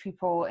approach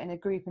people in a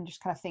group and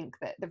just kind of think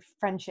that the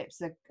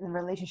friendships and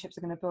relationships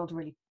are going to build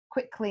really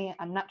quickly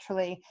and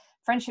naturally.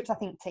 Friendships, I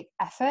think, take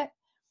effort,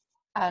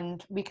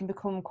 and we can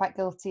become quite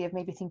guilty of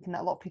maybe thinking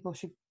that a lot of people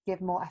should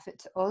give more effort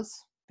to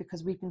us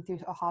because we've been through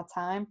a hard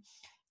time.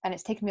 And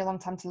it's taken me a long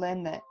time to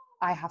learn that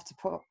I have to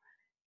put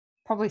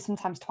probably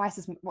sometimes twice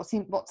as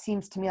what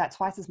seems to me like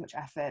twice as much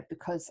effort,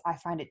 because I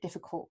find it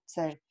difficult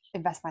to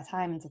invest my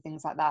time into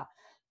things like that,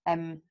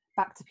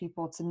 back to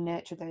people, to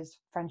nurture those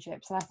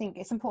friendships. And I think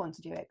it's important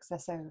to do it because they're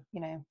so,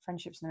 you know,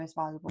 friendships are the most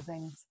valuable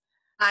things.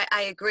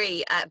 I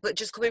agree, but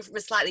just coming from a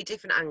slightly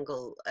different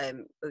angle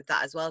with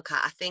that as well,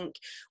 Kat. I think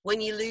when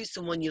you lose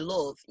someone you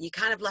love, you're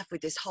kind of left with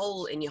this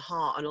hole in your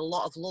heart and a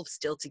lot of love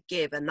still to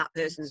give, and that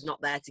person's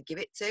not there to give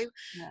it to.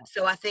 Yeah.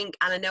 So I think,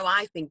 and I know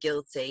I've been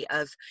guilty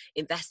of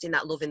investing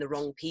that love in the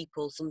wrong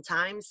people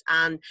sometimes.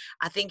 And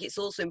I think it's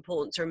also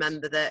important to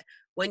remember that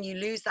when you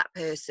lose that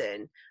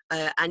person,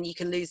 and you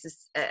can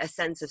lose a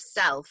sense of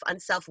self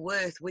and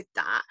self-worth with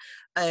that,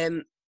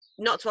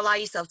 not to allow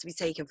yourself to be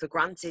taken for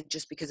granted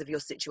just because of your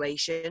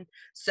situation.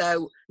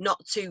 So not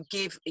to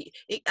give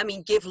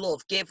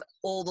love, give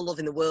all the love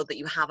in the world that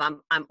you have.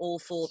 I'm all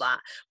for that.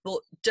 But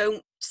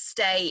don't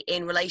stay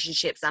in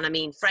relationships, and I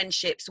mean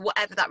friendships,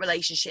 whatever that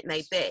relationship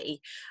may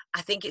be.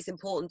 I think it's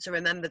important to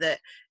remember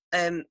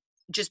that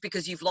just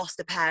because you've lost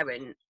a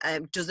parent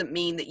doesn't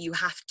mean that you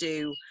have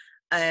to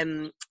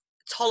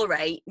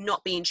tolerate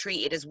not being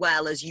treated as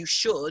well as you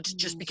should,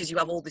 just because you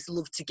have all this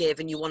love to give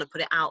and you want to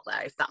put it out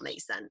there, if that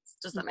makes sense.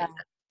 Does that make sense?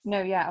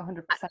 No, yeah,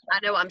 100%. I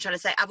know what I'm trying to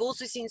say. I've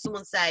also seen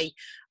someone say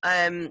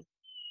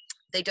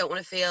they don't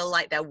want to feel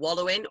like they're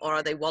wallowing, or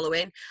are they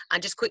wallowing?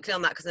 And just quickly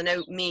on that, because I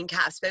know me and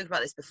Kat have spoken about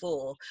this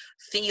before,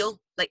 feel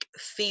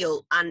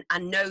and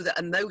know that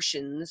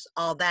emotions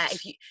are there.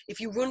 If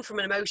you run from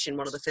an emotion,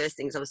 one of the first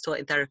things I was taught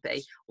in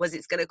therapy was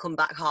it's going to come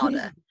back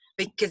harder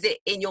because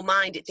in your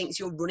mind it thinks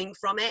you're running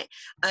from it.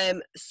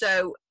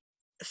 So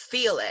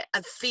feel it.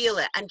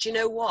 And do you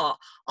know what?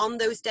 On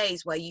those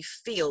days where you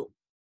feel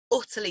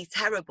utterly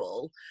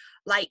terrible,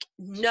 like,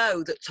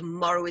 know that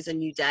tomorrow is a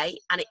new day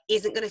and it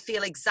isn't going to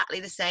feel exactly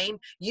the same.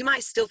 You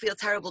might still feel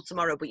terrible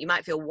tomorrow, but you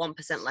might feel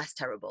 1% less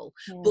terrible.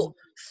 But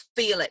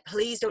feel it.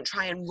 Please don't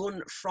try and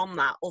run from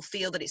that or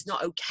feel that it's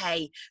not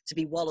okay to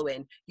be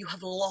wallowing. You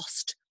have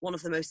lost one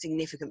of the most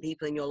significant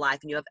people in your life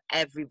and you have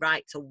every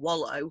right to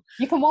wallow.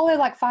 You can wallow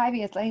like 5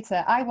 years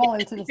later. I wallow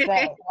to this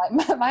day.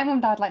 Like my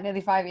mum died like nearly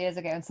 5 years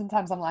ago, and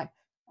sometimes I'm like,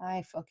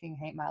 I fucking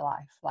hate my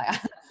life. Like,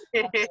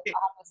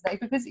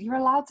 because you're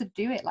allowed to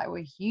do it. Like,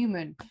 we're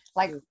human.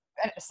 Like,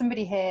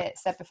 somebody here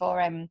said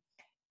before,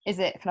 is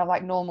it kind of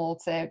like normal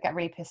to get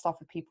really pissed off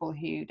with people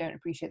who don't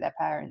appreciate their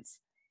parents?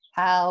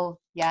 Hell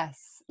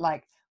yes.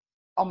 Like,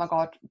 oh my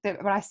God,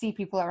 when I see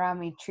people around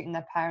me treating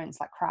their parents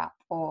like crap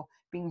or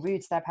being rude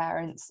to their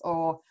parents,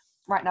 or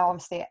right now,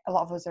 obviously, a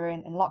lot of us are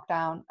in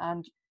lockdown,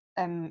 and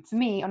for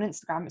me on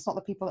Instagram, it's not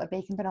the people that are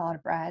baking banana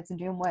breads and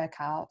doing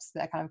workouts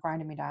that are kind of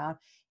grinding me down.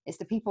 It's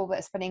the people that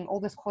are spending all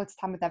this quality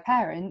time with their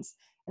parents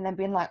and then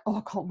being like, oh,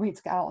 I can't wait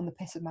to get out on the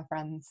piss with my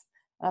friends.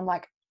 And I'm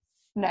like,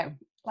 no,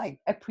 like,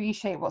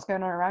 appreciate what's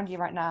going on around you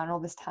right now and all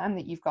this time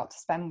that you've got to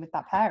spend with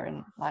that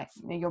parent. Like,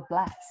 you know, you're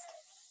blessed.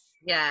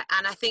 Yeah,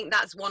 and I think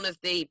that's one of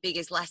the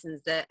biggest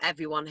lessons that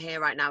everyone here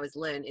right now has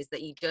learned, is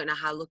that you don't know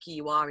how lucky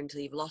you are until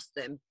you've lost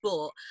them.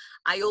 But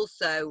I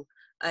also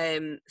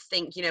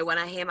think, you know, when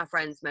I hear my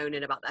friends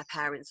moaning about their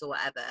parents or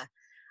whatever,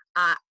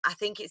 I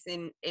think it's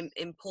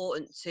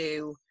important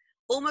to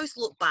almost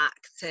look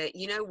back to,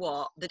 you know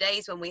what, the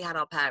days when we had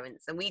our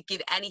parents and we'd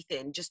give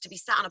anything just to be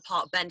sat on a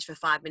park bench for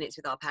 5 minutes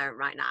with our parent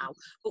right now.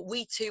 But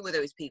we too were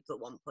those people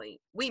at one point.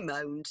 We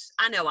moaned.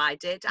 I know I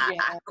did. I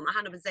put my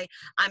hand up and say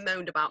I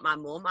moaned about my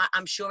mum.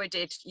 I'm sure I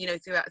did, you know,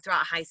 throughout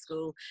high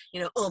school,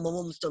 you know, oh, my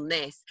mum's done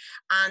this.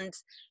 And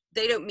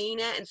they don't mean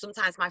it. And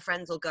sometimes my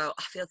friends will go,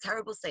 I feel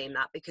terrible saying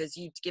that because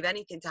you'd give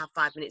anything to have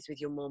 5 minutes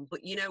with your mum.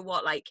 But you know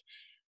what, like,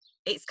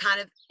 it's kind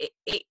of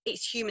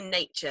it's human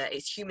nature.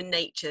 It's human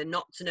nature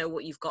not to know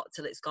what you've got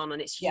till it's gone, and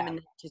it's human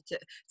nature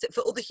to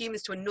for other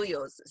humans to annoy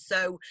us.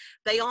 So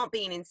they aren't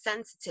being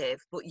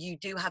insensitive, but you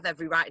do have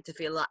every right to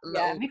feel that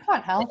little. We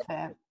can't help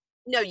it.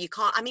 No, you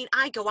can't. I mean,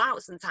 I go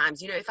out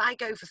sometimes, you know, if I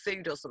go for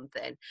food or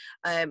something,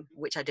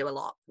 which I do a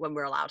lot when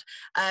we're allowed,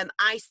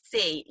 I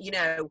see, you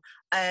know,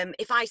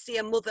 if I see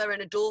a mother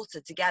and a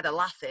daughter together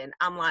laughing,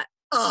 I'm like,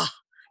 oh,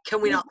 can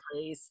we not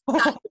please?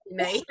 That could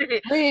be me.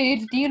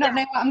 Rude. Do you not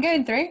know what I'm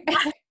going through?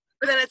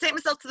 But then I take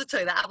myself to the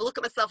toilet, have a look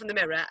at myself in the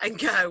mirror and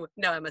go,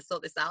 no, I must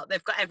sort this out.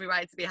 They've got every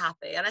right to be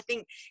happy. And I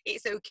think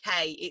it's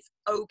okay. It's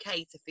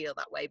okay to feel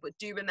that way. But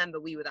do remember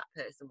we were that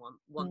person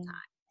one time.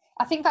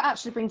 I think that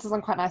actually brings us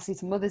on quite nicely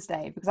to Mother's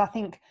Day, because I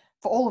think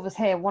for all of us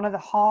here, one of the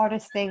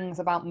hardest things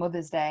about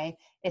Mother's Day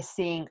is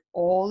seeing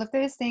all of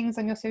those things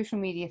on your social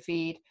media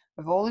feed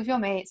with all of your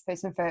mates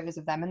posting photos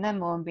of them and their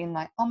mum being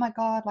like, oh my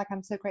God, like,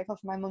 I'm so grateful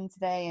for my mum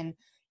today. And,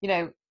 you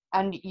know,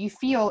 and you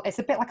feel it's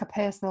a bit like a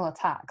personal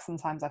attack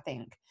sometimes, I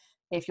think,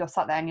 if you're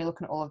sat there and you're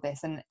looking at all of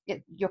this and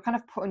you're kind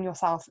of putting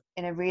yourself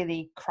in a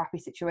really crappy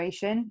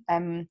situation.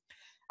 And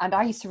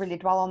I used to really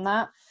dwell on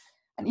that.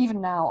 And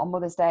even now on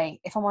Mother's Day,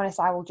 if I'm honest,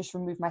 I will just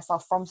remove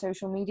myself from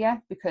social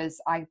media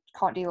because I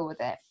can't deal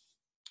with it.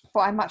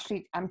 But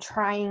I'm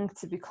trying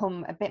to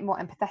become a bit more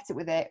empathetic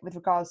with it, with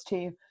regards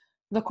to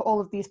look at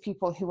all of these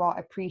people who are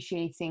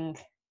appreciating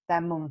their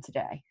mum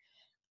today,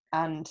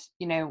 and,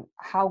 you know,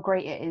 how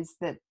great it is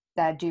that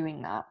they're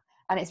doing that.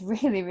 And it's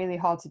really, really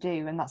hard to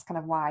do. And that's kind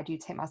of why I do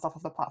take myself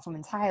off the platform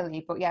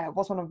entirely. But yeah, it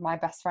was one of my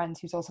best friends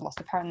who's also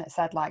lost a parent that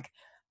said, like,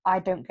 I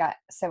don't get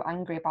so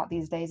angry about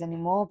these days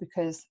anymore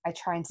because I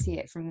try and see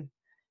it from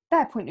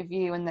their point of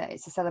view, and that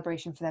it's a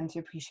celebration for them to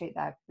appreciate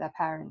their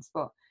parents.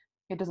 But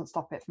it doesn't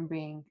stop it from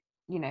being,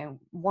 you know,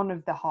 one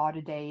of the harder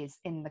days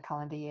in the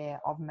calendar year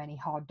of many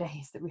hard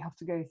days that we have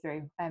to go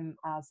through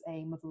as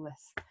a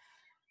motherless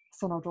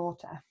son or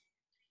daughter.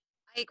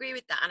 I agree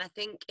with that. And I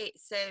think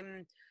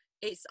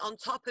it's on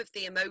top of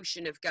the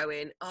emotion of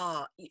going,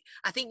 oh,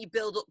 I think you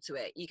build up to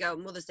it. You go,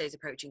 Mother's Day's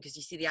approaching, because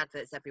you see the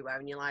adverts everywhere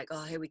and you're like,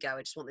 oh, here we go.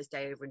 I just want this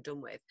day over and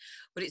done with.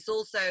 But it's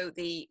also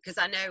because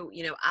I know,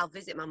 you know, I'll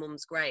visit my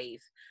mum's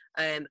grave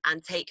and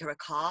take her a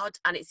card.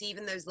 And it's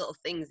even those little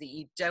things that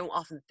you don't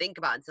often think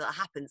about until it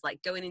happens,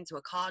 like going into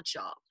a card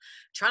shop,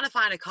 trying to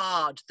find a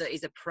card that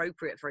is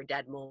appropriate for a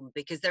dead mum,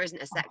 because there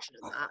isn't a section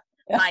of that.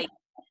 Like,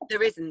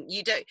 There isn't.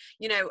 You don't,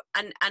 you know,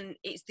 and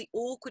it's the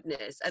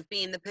awkwardness of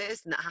being the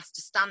person that has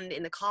to stand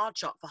in the card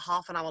shop for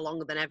half an hour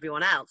longer than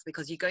everyone else,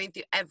 because you're going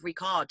through every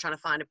card trying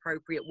to find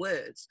appropriate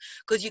words,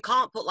 because you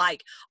can't put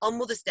like, on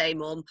Mother's Day,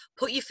 mum,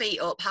 put your feet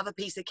up, have a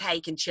piece of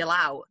cake and chill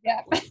out.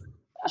 Yeah.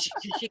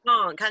 She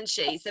can't, can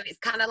she? So it's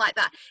kind of like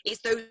that.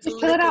 It's those Just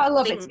chill it little out a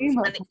little things. bit too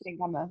much, I think,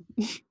 Emma.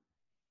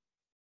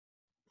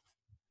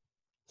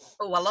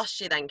 Oh, I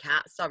lost you then,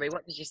 Kat. Sorry,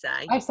 what did you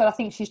say? I said I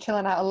think she's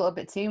chilling out a little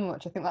bit too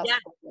much. I think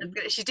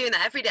that's She's doing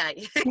that every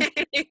day.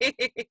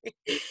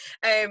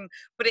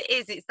 But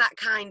it's that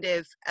kind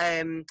of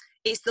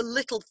it's the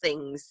little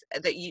things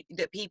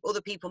that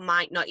other people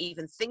might not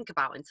even think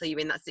about until you're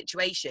in that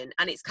situation.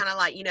 And it's kind of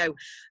like, you know,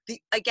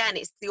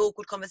 it's the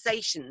awkward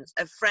conversations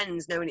of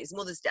friends knowing it's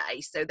Mother's Day,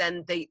 so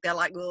then they're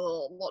like,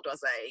 oh, what do I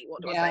say,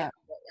 I say,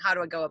 how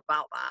do I go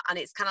about that? And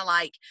it's kind of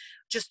like,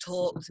 just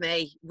talk to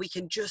me, we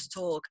can just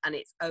talk, and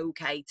it's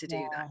okay to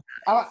do that.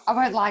 I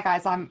won't lie,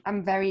 guys, I'm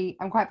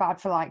quite bad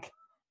for, like,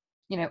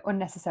 you know,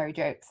 unnecessary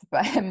jokes,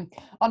 but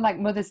on like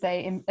Mother's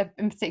Day in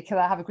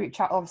particular, I have a group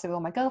chat obviously with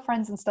all my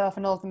girlfriends and stuff,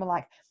 and all of them are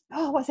like,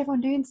 oh, what's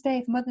everyone doing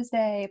today for Mother's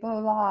Day, blah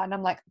blah blah, and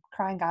I'm like,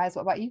 crying, guys,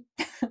 what about you?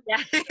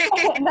 Yeah.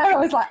 And they're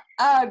always like,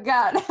 oh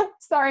god,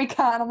 sorry,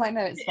 Kat. And I'm like,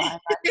 no, it's fine.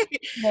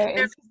 No,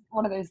 it's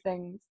one of those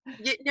things.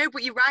 No,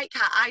 but you're right,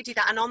 Kat. I do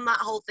that. And on that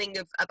whole thing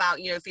about,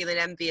 you know, feeling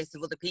envious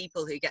of other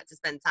people who get to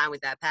spend time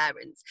with their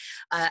parents,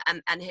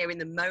 and hearing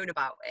them moan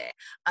about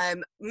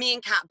it. Me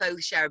and Kat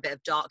both share a bit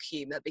of dark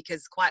humour,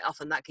 because quite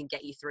often that can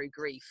get you through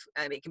grief.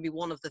 It can be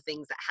one of the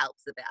things that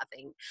helps a bit, I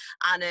think.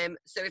 And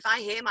so if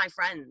I hear my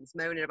friends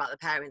moaning about the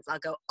parents, I'll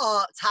go,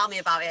 oh, tell me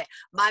about it.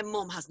 My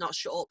mum has not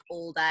shut up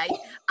all day.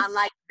 And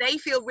like, they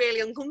feel really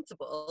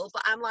uncomfortable,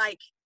 but I'm like,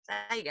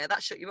 there you go,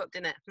 that shut you up,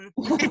 didn't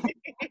it?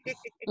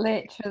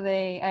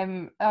 Literally.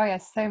 Oh yeah,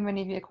 so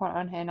many of you are quite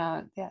on here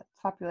now. Yeah,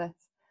 fabulous.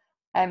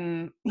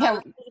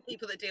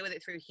 People that deal with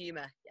it through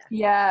humour.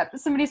 Yeah,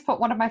 somebody's put,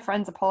 one of my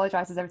friends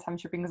apologizes every time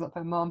she brings up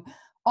her mum.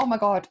 Oh my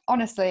god,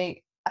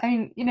 honestly, I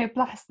mean, you know,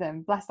 bless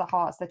them, bless their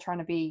hearts, they're trying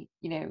to be,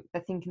 you know,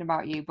 they're thinking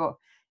about you, but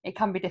it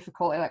can be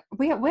difficult. Like,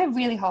 we're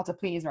really hard to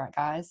please, right,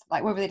 guys?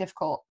 Like, we're really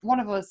difficult. Part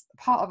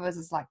of us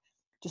is like,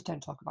 just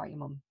don't talk about your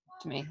mum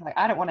to me. Like,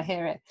 I don't want to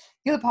hear it.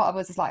 The other part of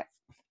us is like,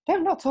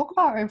 don't not talk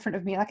about her in front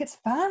of me. Like, it's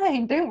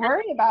fine. Don't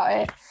worry about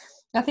it.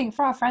 I think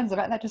for our friends, I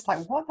bet they're just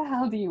like, what the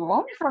hell do you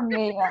want from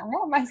me? Like,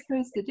 what am I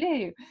supposed to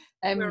do?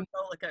 We're a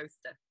roller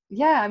coaster.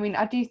 Yeah, I mean,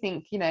 I do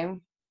think, you know,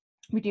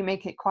 we do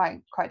make it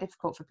quite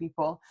difficult for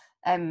people.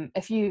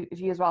 If you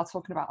as well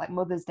talking about like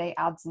Mother's Day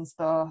ads and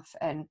stuff,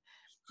 and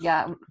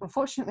yeah,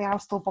 unfortunately I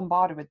was still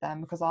bombarded with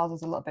them because ours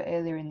was a little bit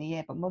earlier in the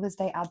year, but Mother's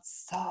Day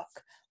ads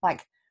suck.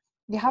 Like,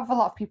 you have a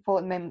lot of people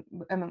at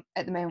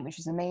the moment, which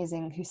is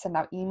amazing, who send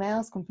out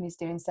emails, companies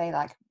do, and say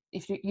like,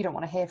 if you don't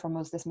want to hear from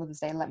us this Mother's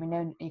Day, let me know,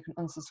 and you can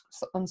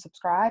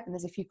unsubscribe. And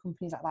there's a few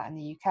companies like that in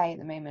the UK at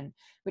the moment,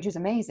 which is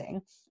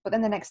amazing. But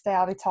then the next day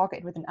I'll be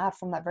targeted with an ad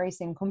from that very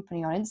same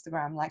company on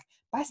Instagram, like,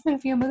 buy something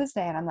for your Mother's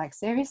Day. And I'm like,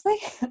 seriously?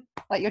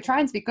 Like, you're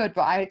trying to be good,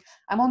 but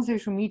I'm on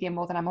social media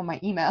more than I'm on my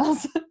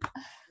emails.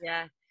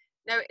 Yeah.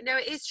 No,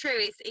 it is true.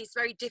 It's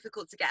very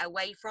difficult to get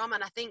away from.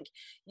 And I think,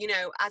 you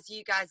know, as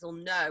you guys all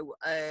know,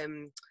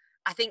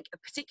 I think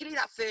particularly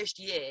that first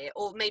year,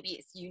 or maybe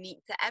it's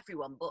unique to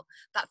everyone, but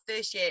that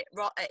first year,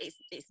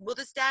 it's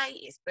Mother's Day,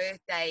 it's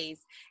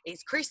birthdays,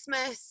 it's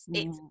Christmas,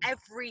 it's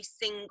every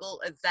single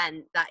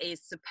event that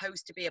is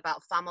supposed to be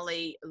about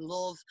family,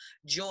 love,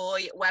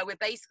 joy, where we're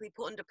basically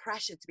put under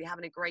pressure to be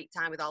having a great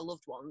time with our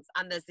loved ones.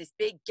 And there's this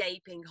big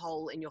gaping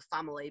hole in your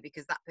family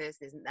because that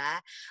person isn't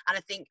there. And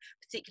I think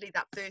particularly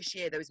that first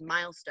year, those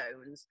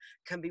milestones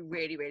can be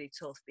really, really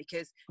tough,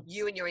 because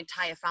you and your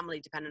entire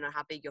family, depending on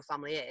how big your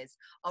family is,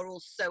 are all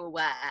so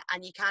aware,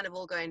 and you kind of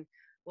all going,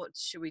 what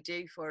should we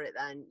do for it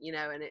then, you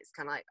know? And it's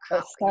kind of like,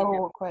 It's so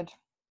awkward.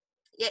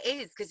 Yeah, it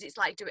is, because it's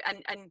like,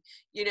 and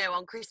you know,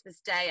 on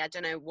Christmas Day, I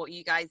don't know what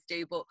you guys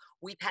do, but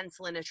we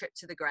pencil in a trip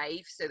to the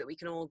grave so that we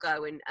can all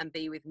go and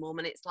be with mum.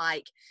 And it's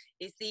like,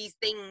 it's these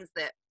things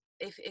that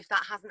if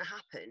that hasn't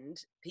happened,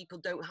 people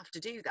don't have to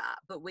do that,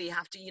 but we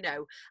have to, you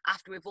know,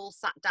 after we've all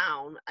sat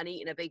down and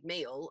eaten a big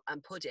meal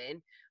and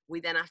pudding, we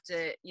then have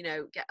to, you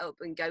know, get up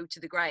and go to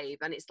the grave.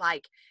 And it's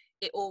like,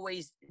 it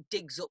always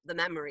digs up the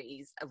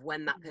memories of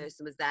when that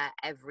person was there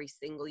every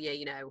single year.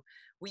 You know,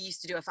 we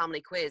used to do a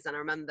family quiz, and I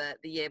remember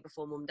the year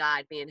before mum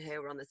died, me and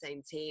her were on the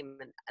same team,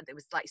 and there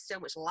was like so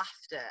much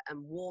laughter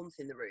and warmth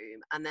in the room.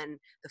 And then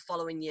the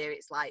following year,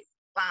 it's like,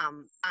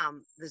 bam,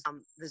 bam,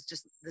 there's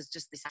just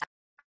this,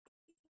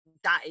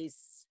 that is,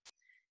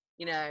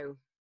 you know,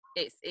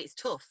 it's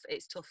tough,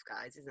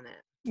 guys, isn't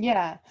it?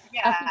 Yeah.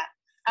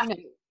 I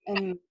think, you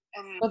know,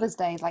 Mother's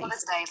Day, like you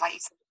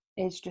said,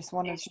 is just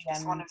one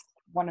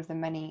of the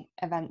many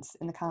events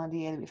in the calendar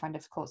year that we find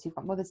difficult. So you've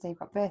got Mother's Day, you've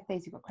got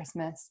birthdays, you've got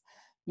Christmas,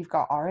 you've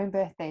got our own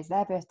birthdays,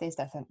 their birthdays,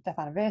 death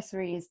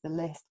anniversaries, the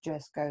list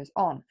just goes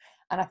on.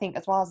 And I think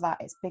as well as that,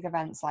 it's big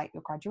events like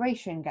your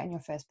graduation, getting your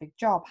first big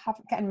job,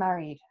 getting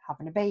married,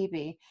 having a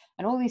baby,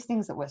 and all these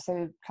things that we're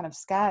so kind of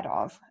scared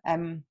of.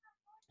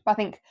 But I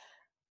think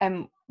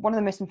one of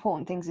the most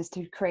important things is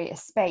to create a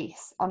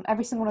space on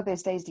every single one of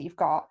those days that you've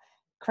got.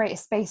 Create a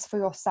space for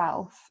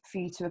yourself for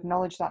you to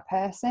acknowledge that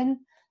person.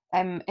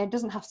 It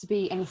doesn't have to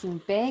be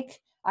anything big.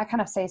 I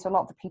kind of say to a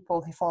lot of the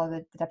people who follow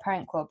the Dead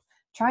Parent Club,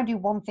 try and do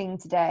one thing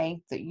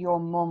today that your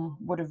mum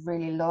would have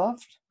really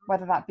loved,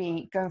 whether that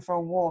be going for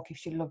a walk if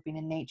she loved being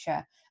in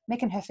nature,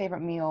 making her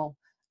favourite meal,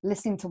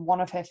 listening to one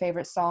of her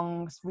favourite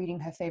songs, reading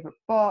her favourite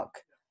book,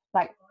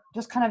 like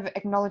just kind of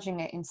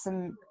acknowledging it in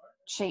some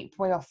shape,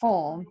 way or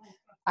form,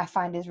 I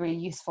find is really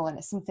useful. And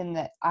it's something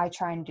that I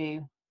try and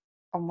do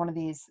on one of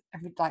these,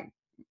 like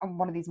on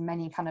one of these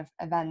many kind of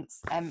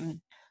events.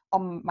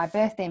 On my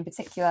birthday in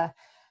particular,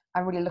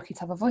 I'm really lucky to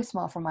have a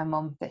voicemail from my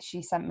mum that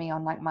she sent me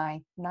on like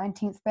my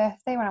 19th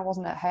birthday when I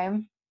wasn't at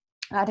home.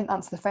 And I didn't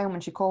answer the phone when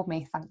she called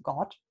me, thank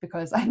God,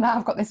 because now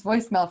I've got this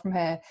voicemail from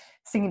her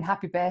singing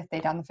happy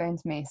birthday down the phone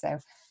to me. So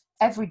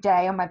every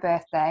day on my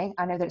birthday,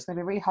 I know that it's going to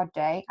be a really hard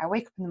day. I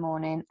wake up in the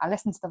morning, I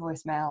listen to the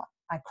voicemail,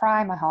 I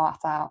cry my heart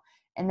out,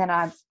 and then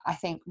I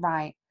think,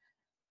 right,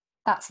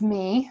 that's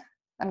me.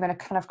 I'm going to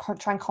kind of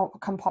try and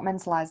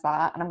compartmentalize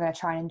that, and I'm going to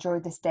try and enjoy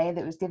this day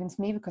that was given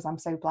to me because I'm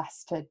so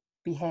blessed to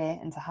be here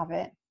and to have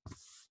it.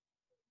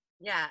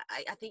 Yeah,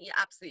 I think you're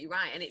absolutely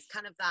right. And it's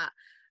kind of that,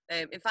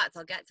 in fact,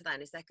 I'll get to that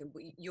in a second,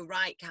 but you're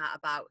right, Kat,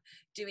 about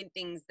doing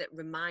things that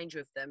remind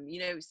you of them.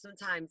 You know,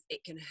 sometimes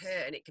it can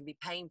hurt and it can be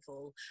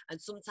painful, and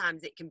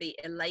sometimes it can be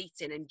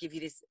elating and give you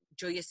this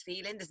joyous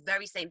feeling, this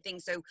very same thing.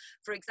 So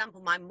for example,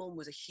 my mum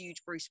was a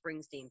huge Bruce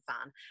Springsteen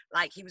fan.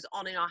 Like, he was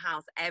on in our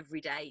house every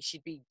day,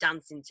 she'd be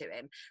dancing to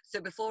him. So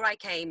before I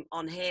came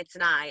on here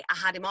tonight, I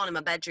had him on in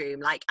my bedroom,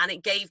 like, and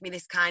it gave me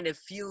this kind of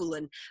fuel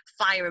and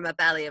fire in my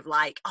belly of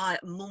like, oh,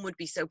 mum would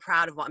be so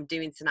proud of what I'm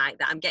doing tonight,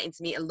 that I'm getting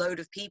to meet a load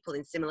of people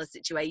in similar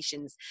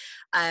situations.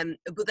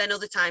 But then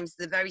other times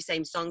the very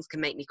same songs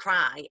can make me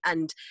cry,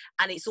 and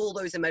it's all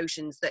those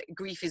emotions that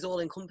grief is all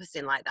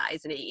encompassing like that,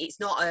 isn't it? It's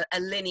not a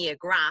linear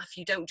graph.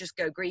 You don't just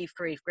go grief,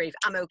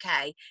 I'm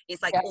okay.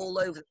 It's like all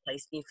over the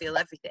place, and you feel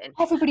everything.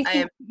 Everybody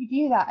thinks you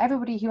do that.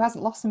 Everybody who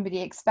hasn't lost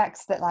somebody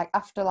expects that, like,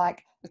 after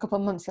like a couple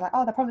of months, you're like,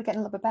 oh, they're probably getting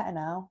a little bit better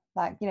now.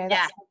 Like, you know,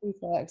 that's how grief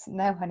works.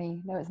 No,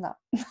 honey, no, it's not.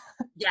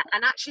 Yeah,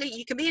 and actually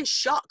you can be in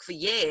shock for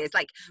years.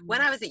 Like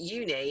when I was at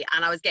uni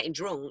and I was getting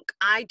drunk,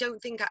 I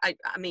don't think I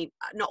mean,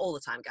 not all the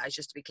time, guys,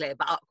 just to be clear,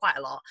 but quite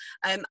a lot.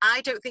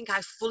 I don't think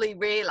I fully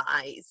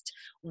realised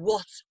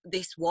what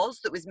this was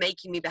that was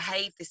making me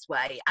behave this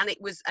way. And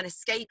it was an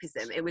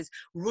escapism. It was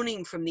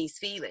running from these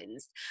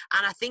feelings.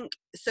 And I think,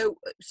 so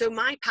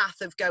my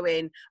path of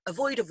going,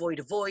 avoid,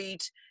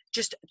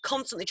 just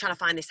constantly trying to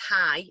find this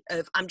high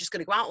of, I'm just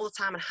going to go out all the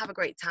time and have a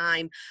great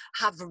time,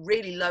 have a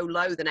really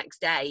low the next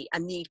day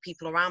and need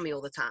people around me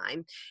all the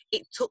time.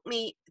 It took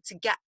me to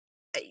get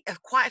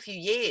quite a few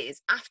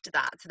years after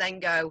that to then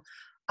go,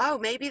 oh,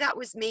 maybe that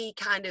was me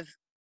kind of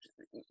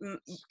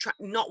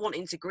not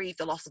wanting to grieve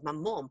the loss of my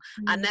mum.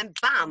 And then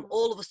bam,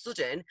 all of a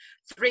sudden,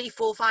 3,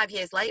 4, 5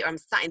 years later, I'm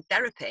sat in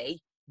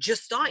therapy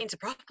just starting to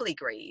properly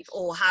grieve,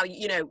 or how,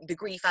 you know, the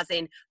grief as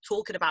in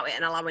talking about it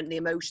and allowing the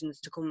emotions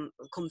to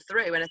come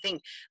through. And I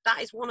think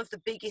that is one of the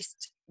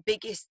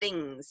biggest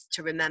things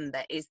to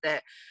remember, is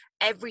that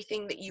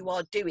everything that you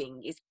are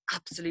doing is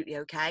absolutely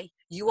okay.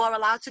 You are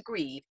allowed to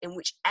grieve in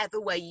whichever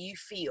way you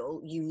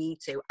feel you need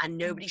to, and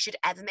nobody should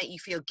ever make you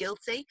feel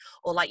guilty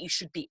or like you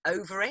should be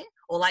over it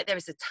or like there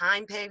is a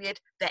time period.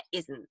 There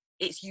isn't.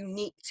 It's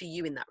unique to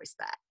you in that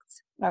respect.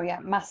 Oh yeah,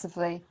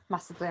 massively.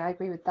 I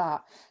agree with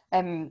that.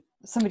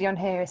 Somebody on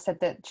here said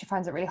that she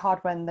finds it really hard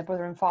when the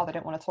brother and father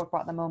don't want to talk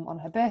about their mum on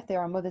her birthday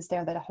or on Mother's Day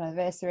or their death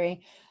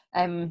anniversary.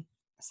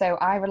 So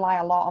I rely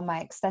a lot on my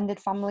extended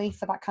family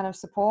for that kind of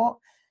support.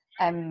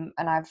 And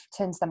I've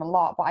turned to them a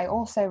lot, but I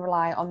also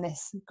rely on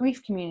this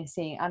grief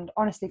community. And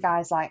honestly,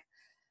 guys, like,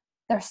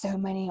 there are so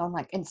many on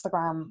like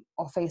Instagram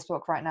or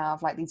Facebook right now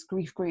of like these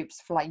grief groups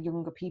for like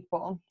younger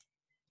people.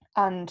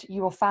 And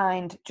you will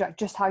find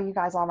just how you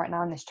guys are right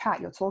now in this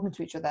chat, you're talking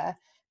to each other,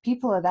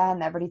 people are there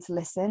and they're ready to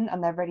listen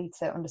and they're ready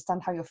to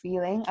understand how you're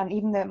feeling. And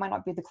even though it might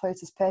not be the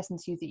closest person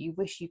to you that you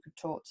wish you could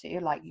talk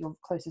to, like your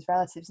closest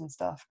relatives and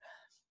stuff,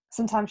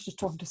 sometimes just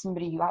talking to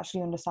somebody who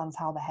actually understands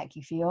how the heck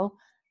you feel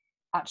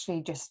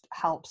actually just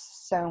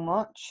helps so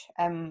much.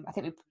 I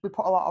think we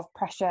put a lot of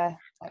pressure,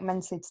 like,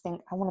 mentally, to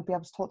think, I want to be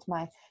able to talk to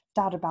my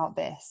dad about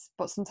this,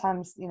 but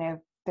sometimes, you know,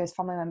 those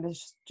family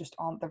members just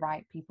aren't the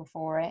right people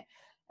for it.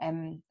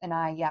 And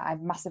I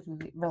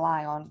massively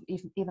rely on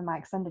either my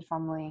extended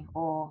family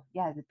or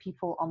the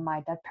people on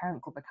my Dead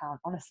Parent Club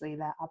account. Honestly,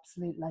 they're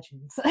absolute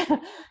legends.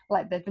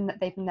 Like, they've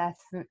been there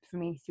for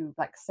me through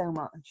like so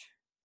much.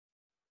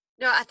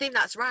 No, I think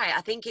that's right.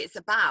 I think it's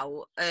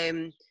about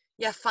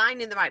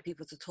finding the right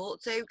people to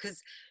talk to,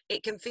 because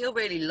it can feel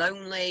really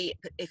lonely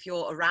if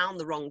you're around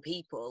the wrong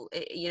people.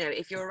 You know,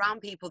 if you're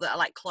around people that are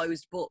like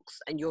closed books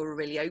and you're a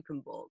really open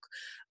book,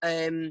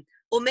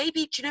 or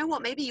maybe, do you know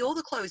what, maybe you're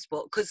the closed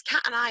book, because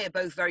Kat and I are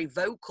both very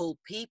vocal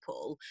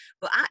people,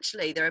 but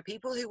actually there are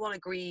people who want to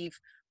grieve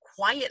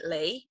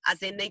quietly,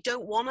 as in they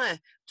don't want to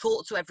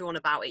talk to everyone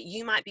about it.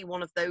 You might be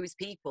one of those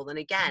people, and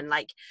again,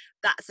 like,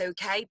 that's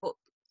okay. But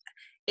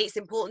it's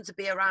important to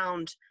be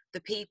around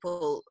the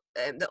people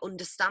that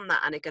understand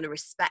that and are going to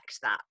respect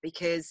that,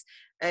 because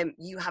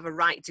you have a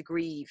right to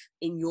grieve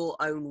in your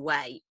own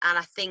way. And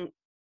I think,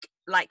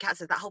 like Kat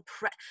said, that whole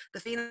the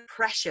feeling of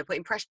pressure,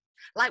 putting pressure,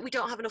 like we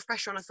don't have enough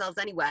pressure on ourselves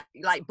anywhere,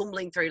 like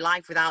bumbling through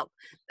life without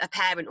a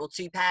parent or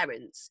two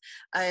parents.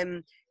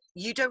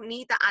 You don't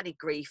need that added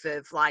grief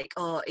of like,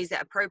 oh, is it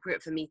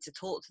appropriate for me to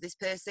talk to this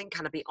person?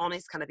 Can I be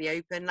honest? Can I be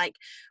open? Like,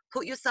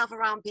 put yourself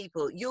around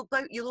people. You'll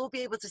all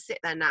be able to sit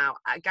there now,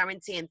 I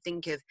guarantee, and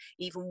think of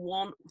even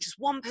just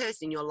one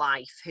person in your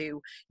life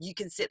who you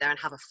can sit there and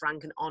have a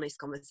frank and honest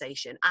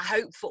conversation. I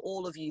hope for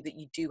all of you that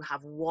you do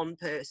have one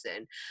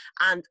person.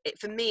 And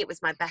for me, it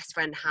was my best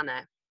friend,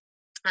 Hannah.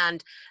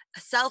 And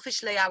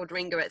selfishly, I would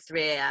ring her at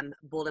 3 a.m,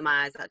 bawling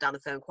my eyes out down the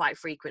phone quite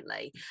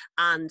frequently,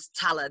 and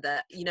tell her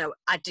that, you know,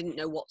 I didn't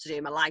know what to do.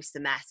 My life's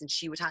a mess. And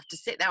she would have to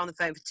sit there on the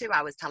phone for 2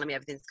 hours telling me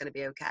everything's going to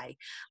be okay.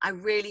 I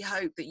really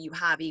hope that you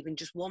have even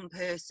just one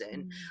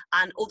person,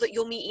 or that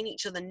you're meeting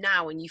each other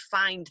now and you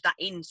find that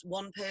in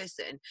one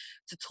person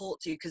to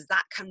talk to, because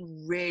that can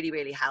really,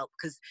 really help.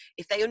 Because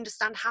if they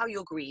understand how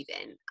you're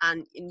grieving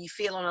and you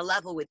feel on a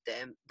level with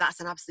them,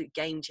 that's an absolute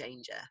game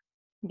changer.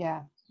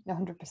 Yeah,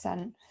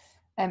 100%.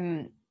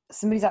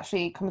 Somebody's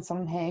actually commented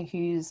on here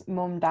whose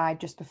mum died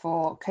just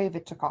before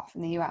COVID took off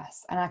in the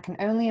US, and I can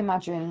only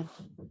imagine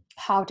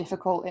how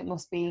difficult it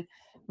must be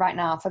right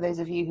now for those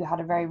of you who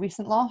had a very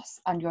recent loss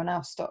and you're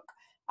now stuck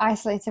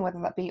isolating, whether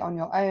that be on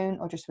your own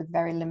or just with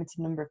very limited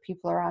number of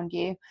people around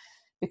you,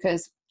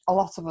 because a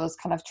lot of us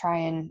kind of try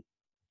and,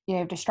 you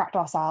know, distract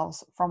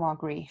ourselves from our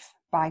grief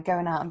by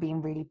going out and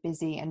being really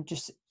busy and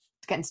just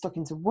getting stuck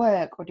into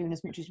work or doing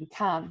as much as we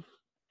can.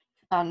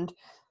 And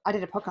I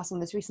did a podcast on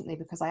this recently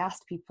because I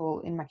asked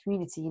people in my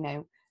community, you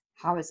know,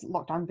 how has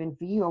lockdown been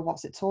for you, or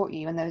what's it taught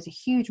you? And there was a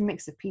huge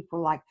mix of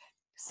people. Like,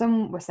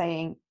 some were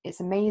saying it's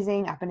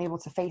amazing, I've been able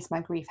to face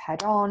my grief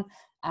head on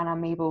and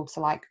I'm able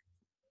to like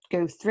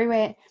go through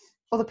it.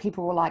 Other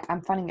people were like,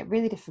 I'm finding it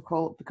really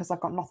difficult because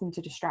I've got nothing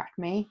to distract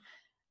me.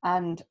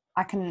 And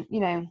I can, you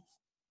know,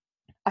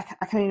 I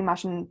can only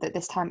imagine that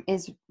this time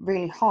is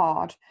really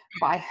hard,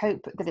 but I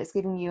hope that it's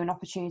giving you an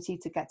opportunity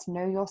to get to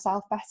know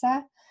yourself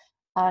better.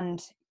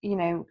 And, you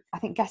know, I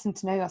think getting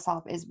to know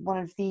yourself is one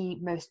of the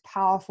most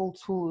powerful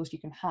tools you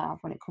can have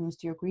when it comes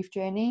to your grief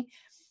journey,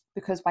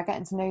 because by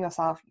getting to know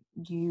yourself,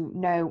 you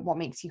know what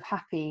makes you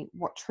happy,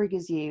 what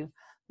triggers you,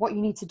 what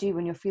you need to do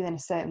when you're feeling a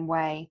certain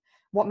way,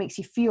 what makes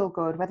you feel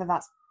good, whether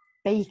that's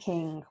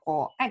baking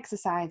or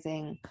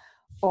exercising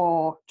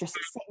or just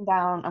sitting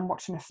down and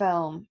watching a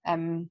film.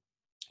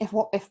 If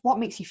what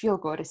makes you feel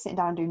good is sitting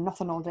down and doing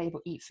nothing all day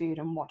but eat food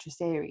and watch a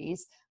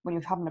series when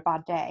you're having a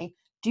bad day,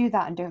 do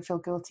that and don't feel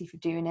guilty for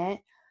doing it.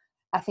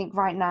 I think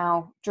right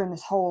now, during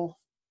this whole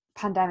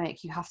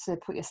pandemic, you have to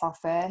put yourself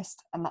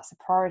first, and that's a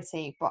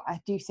priority. But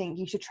I do think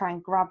you should try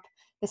and grab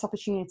this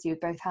opportunity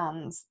with both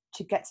hands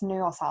to get to know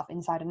yourself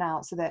inside and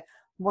out, so that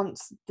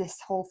once this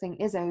whole thing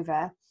is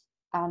over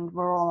and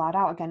we're all allowed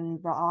out again,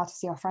 we're allowed to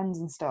see our friends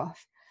and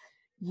stuff,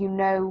 you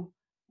know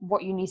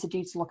what you need to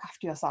do to look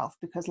after yourself,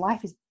 because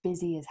life is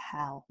busy as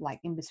hell, like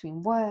in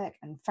between work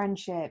and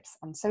friendships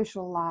and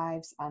social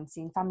lives and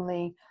seeing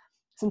family.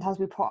 Sometimes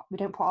we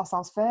don't put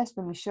ourselves first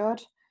when we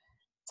should.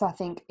 So I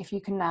think if you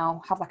can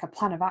now have like a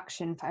plan of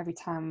action for every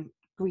time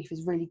grief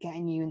is really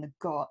getting you in the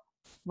gut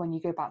when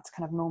you go back to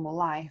kind of normal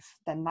life,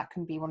 then that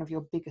can be one of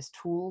your biggest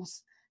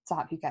tools to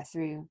help you get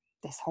through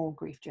this whole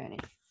grief journey.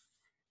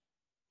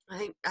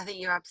 I think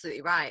you're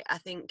absolutely right. I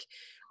think,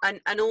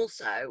 and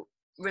also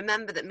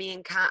remember that me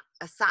and Kat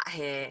are sat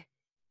here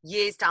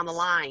years down the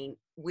line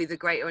with a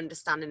greater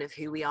understanding of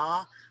who we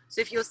are.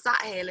 So if you're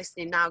sat here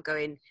listening now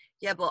going,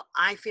 yeah, but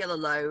I feel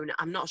alone,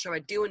 I'm not sure I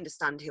do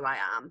understand who I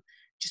am,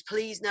 just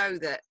please know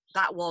that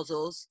that was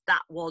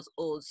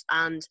us.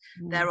 And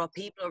there are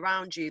people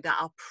around you that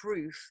are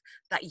proof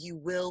that you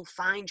will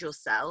find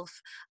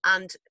yourself.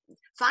 And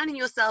finding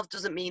yourself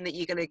doesn't mean that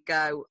you're going to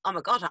go, oh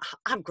my God,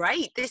 I'm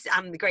great,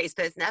 I'm the greatest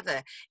person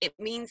ever. It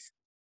means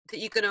that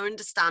you're going to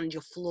understand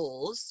your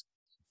flaws.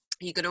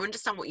 You're going to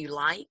understand what you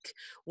like,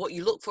 what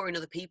you look for in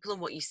other people, and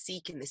what you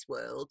seek in this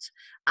world,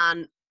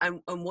 and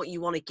what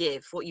you want to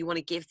give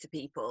to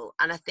people.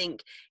 And I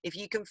think if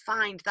you can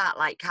find that,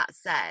 like Kat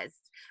says,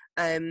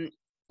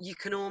 you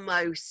can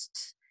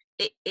almost,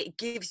 it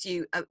gives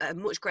you a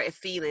much greater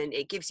feeling.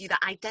 It gives you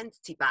that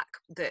identity back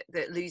that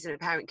losing a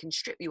parent can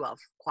strip you of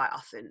quite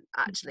often.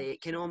 Actually,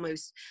 it can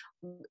almost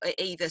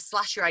either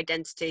slash your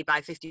identity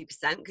by 50%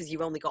 because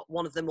you've only got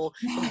one of them, or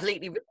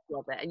completely rid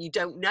of it and you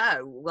don't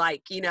know,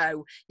 like, you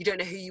know, you don't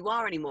know who you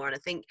are anymore. And I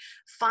think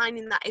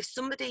finding that, if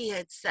somebody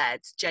had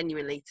said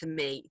genuinely to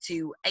me,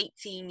 to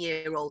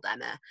 18-year-old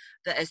Emma,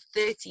 that as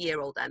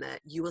 30-year-old Emma,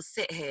 you will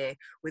sit here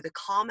with a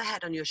calmer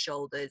head on your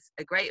shoulders,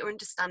 a greater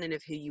understanding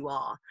of who you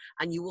are,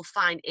 and you will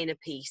find inner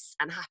peace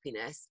and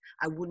happiness,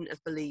 I wouldn't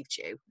have believed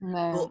you.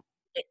 No. But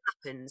it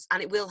happens,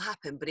 and it will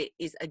happen, but it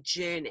is a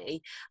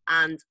journey.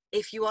 And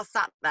if you are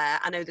sat there,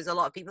 I know there's a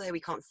lot of people here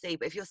we can't see,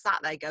 but if you're sat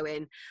there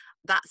going,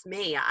 that's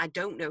me. I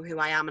don't know who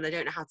I am and I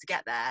don't know how to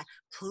get there.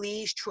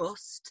 Please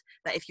trust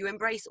that if you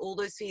embrace all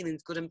those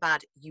feelings, good and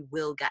bad, you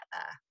will get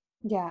there.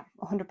 Yeah,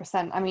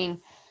 100%. I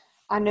mean,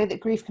 I know that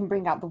grief can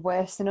bring out the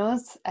worst in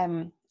us.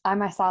 I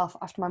myself,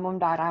 after my mum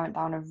died, I went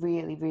down a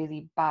really,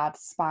 really bad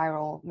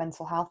spiral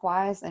mental health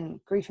wise,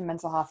 and grief and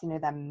mental health, you know,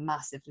 they're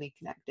massively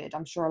connected.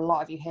 I'm sure a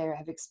lot of you here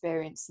have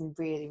experienced some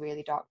really,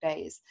 really dark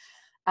days.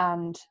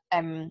 And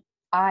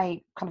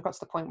I kind of got to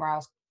the point where I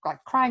was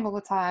like crying all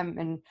the time,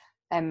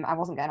 and I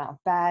wasn't getting out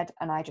of bed,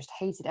 and I just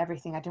hated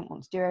everything. I didn't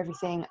want to do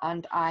everything,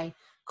 and I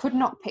could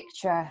not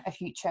picture a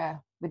future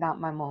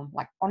without my mum.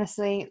 Like,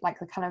 honestly, like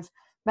the kind of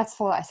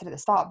metaphor that I said at the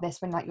start of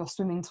this, when like you're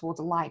swimming towards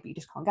a light but you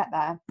just can't get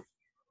there,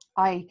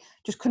 I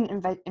just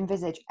couldn't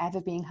envisage ever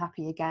being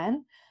happy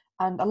again.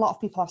 And a lot of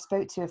people I've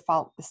spoke to have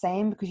felt the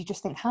same, because you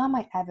just think, how am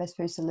I ever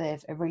supposed to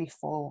live a really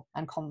full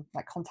and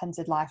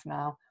contented life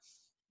now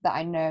that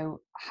I know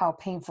how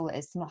painful it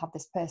is to not have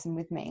this person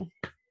with me?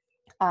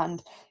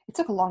 And it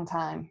took a long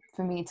time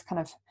for me to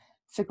kind of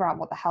figure out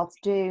what the hell to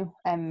do.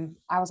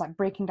 I was like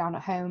breaking down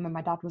at home, and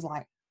my dad was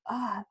like,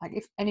 like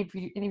if any of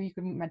you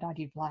could meet my dad,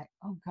 you'd be like,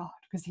 oh God,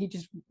 because he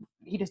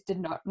just did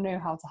not know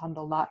how to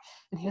handle that.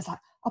 And he was like,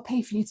 I'll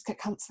pay for you to get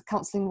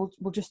counselling.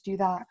 We'll just do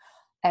that.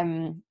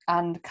 And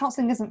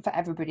counselling isn't for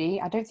everybody.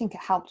 I don't think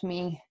it helped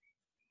me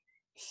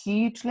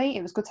hugely.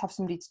 It was good to have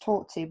somebody to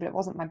talk to, but it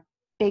wasn't my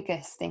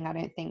biggest thing, I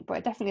don't think. But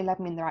it definitely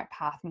led me in the right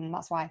path, and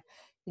that's why,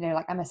 you know,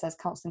 like Emma says,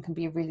 counselling can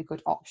be a really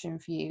good option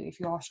for you if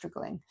you are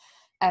struggling.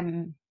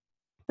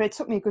 But it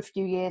took me a good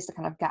few years to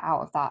kind of get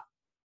out of that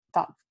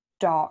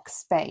dark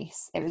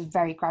space. It was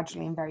very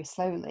gradually and very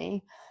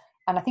slowly,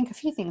 and I think a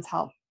few things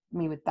helped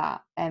me with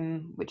that,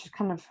 which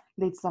kind of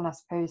leads on, I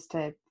suppose,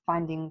 to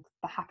finding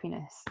the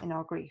happiness in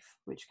our grief,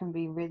 which can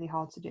be really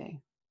hard to do.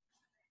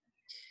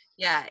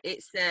 Yeah,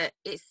 it's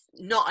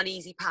not an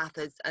easy path,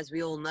 as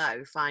we all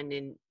know,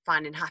 finding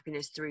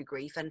happiness through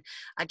grief. And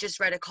I just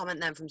read a comment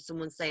then from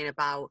someone saying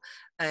about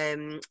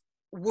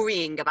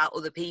worrying about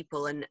other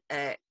people and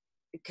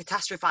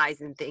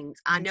catastrophizing things.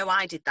 I know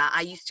I did that.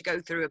 I used to go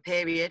through a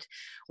period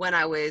when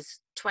I was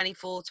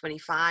 24,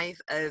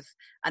 25 of,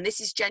 and this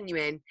is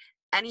genuine,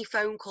 any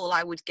phone call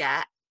I would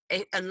get,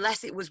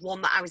 unless it was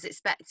one that I was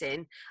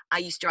expecting, I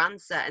used to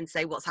answer and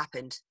say, what's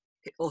happened?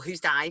 Or who's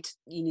died?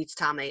 You need to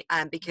tell me.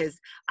 Because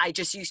I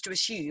just used to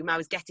assume I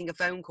was getting a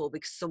phone call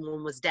because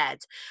someone was dead.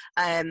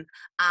 And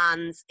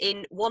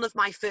in one of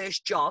my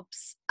first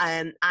jobs,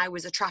 I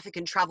was a traffic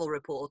and travel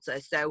reporter.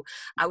 So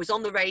I was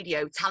on the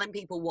radio telling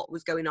people what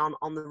was going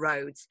on the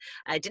roads.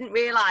 I didn't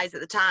realise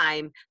at the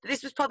time that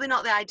this was probably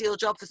not the ideal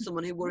job for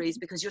someone who worries,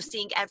 because you're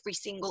seeing every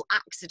single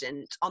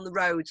accident on the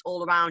roads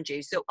all around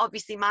you. So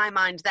obviously my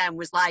mind then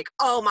was like,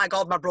 oh my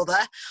God, my brother,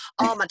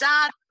 oh my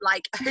dad,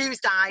 like who's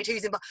died,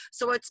 who's involved.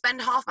 So I'd spend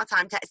half my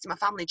time texting my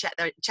family,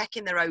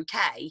 checking they're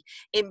okay,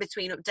 in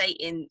between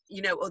updating,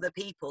 you know, other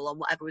people on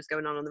whatever was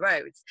going on the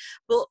roads.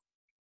 But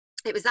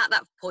it was at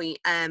that point,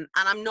 and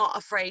I'm not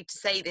afraid to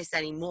say this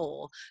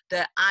anymore,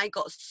 that I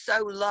got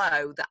so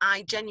low that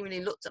I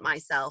genuinely looked at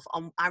myself.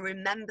 I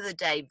remember the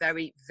day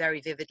very,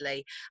 very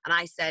vividly, and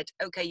I said,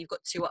 okay, you've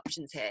got two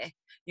options here.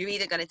 You're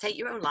either going to take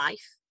your own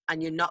life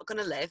and you're not going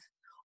to live,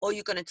 or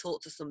you're going to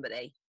talk to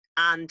somebody.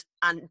 And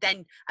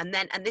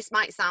this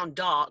might sound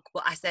dark,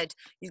 but I said,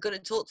 you're going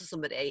to talk to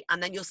somebody,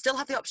 and then you'll still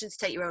have the option to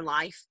take your own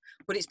life,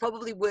 but it's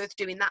probably worth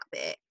doing that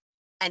bit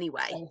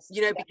anyway,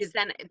 you know, because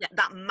then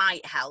that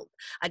might help.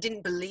 I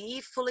didn't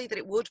believe fully that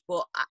it would,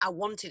 but I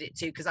wanted it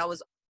to, because I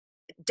was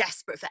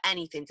desperate for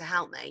anything to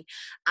help me.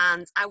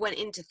 And I went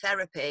into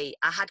therapy.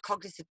 I had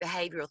cognitive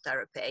behavioral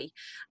therapy,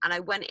 and I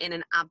went in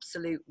an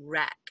absolute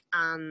wreck,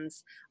 and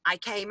I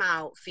came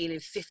out feeling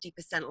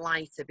 50%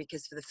 lighter,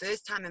 because for the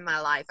first time in my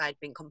life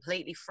I'd been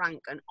completely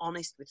frank and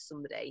honest with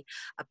somebody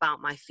about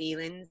my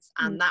feelings.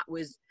 And that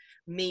was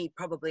me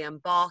probably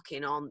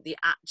embarking on the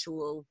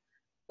actual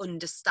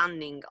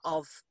understanding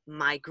of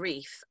my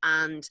grief,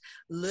 and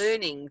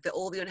learning that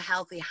all the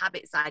unhealthy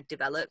habits I'd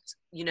developed,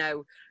 you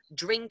know,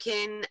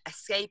 drinking,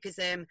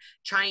 escapism,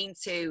 trying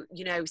to,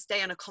 you know,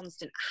 stay on a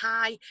constant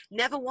high,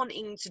 never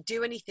wanting to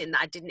do anything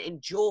that I didn't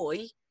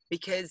enjoy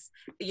because,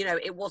 you know,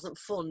 it wasn't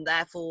fun.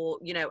 Therefore,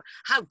 you know,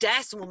 how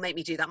dare someone make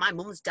me do that? My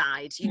mum's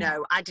died, you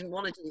know, I didn't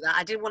want to do that.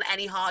 I didn't want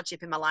any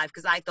hardship in my life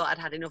because I thought I'd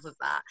had enough of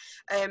that.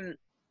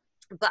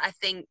 But I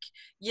think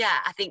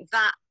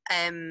that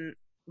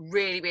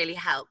really, really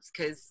helps,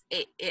 because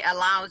it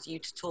allows you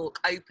to talk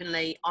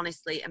openly,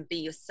 honestly, and be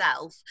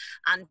yourself,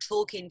 and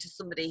talking to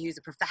somebody who's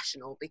a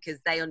professional, because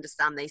they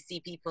understand, they see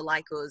people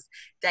like us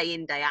day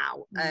in, day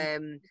out.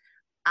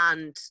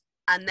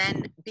 And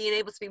then being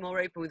able to be more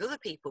open with other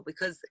people,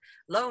 because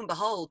lo and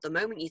behold, the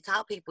moment you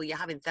tell people you're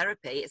having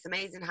therapy, it's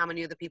amazing how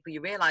many other people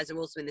you realize are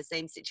also in the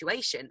same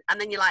situation. And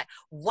then you're like,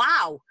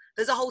 wow,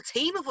 there's a whole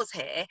team of us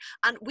here,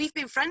 and we've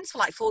been friends for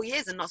like 4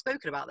 years and not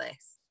spoken about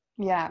this.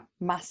 Yeah,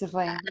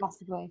 massively.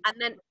 And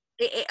then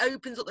it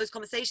opens up those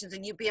conversations,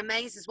 and you'd be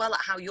amazed as well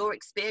at how your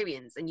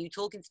experience and you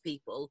talking to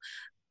people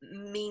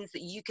means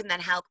that you can then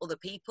help other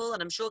people.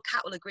 And I'm sure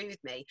Kat will agree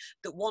with me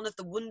that one of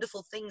the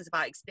wonderful things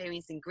about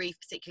experiencing grief,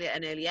 particularly at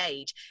an early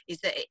age, is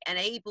that it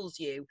enables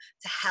you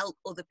to help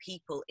other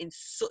people in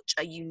such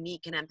a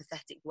unique and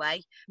empathetic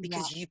way, Yeah.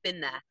 because you've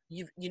been there,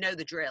 you know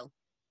the drill.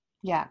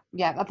 Yeah,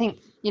 I think,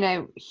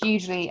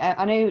 hugely.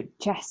 I know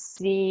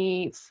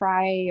Jessie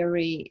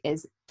Fryery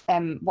is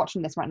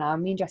watching this right now.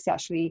 Me and Jessie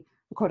actually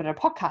recorded a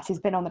podcast. He's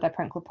been on the Dead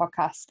Parent Club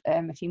podcast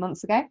a few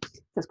months ago.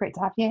 So it's great to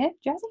have you here,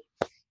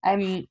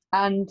 Jessie.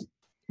 And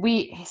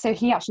so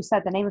he actually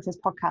said the name of his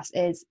podcast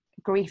is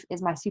 "Grief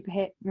is my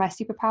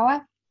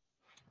superpower,"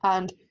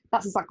 and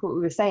that's exactly what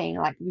we were saying.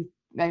 Like,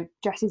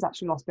 Jesse's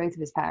actually lost both of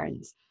his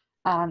parents,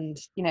 and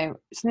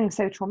something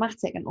so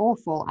traumatic and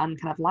awful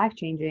and kind of life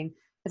changing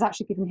has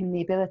actually given him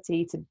the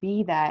ability to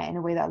be there in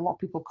a way that a lot of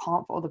people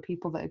can't for other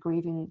people that are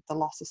grieving the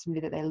loss of somebody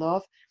that they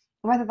love.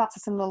 And whether that's a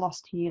similar loss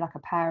to you, like a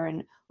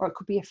parent, or it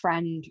could be a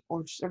friend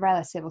or just a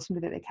relative or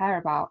somebody that they care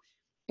about,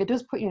 it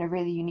does put you in a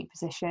really unique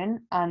position.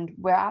 And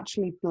we're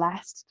actually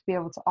blessed to be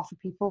able to offer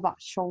people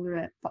that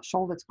shoulder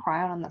to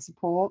cry on and that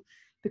support,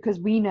 because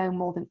we know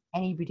more than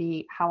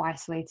anybody how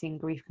isolating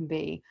grief can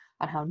be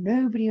and how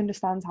nobody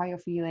understands how you're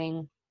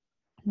feeling.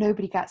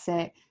 Nobody gets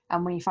it.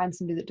 And when you find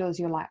somebody that does,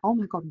 you're like, oh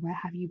my God, where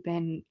have you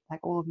been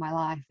like all of my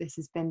life? This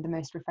has been the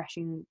most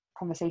refreshing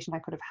conversation I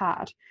could have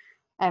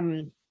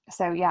had.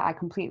 So yeah, I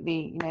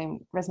completely,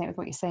 resonate with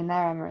what you're saying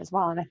there, Emma, as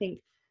well. And I think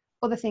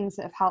other things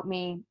that have helped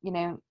me,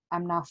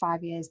 I'm now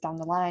 5 years down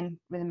the line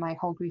within my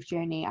whole grief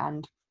journey,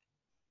 and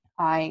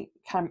I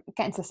kind of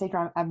get into the stage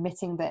where I'm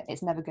admitting that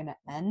it's never going to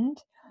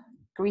end.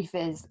 Grief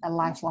is a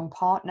lifelong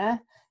partner.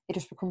 It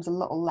just becomes a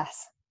little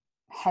less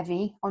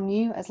heavy on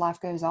you as life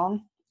goes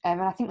on. And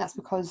I think that's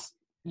because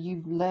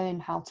you learn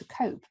how to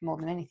cope more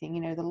than anything.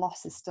 The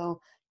loss is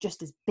still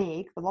just as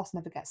big. The loss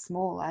never gets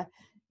smaller.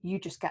 You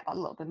just get that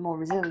little bit more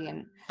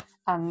resilient.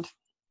 And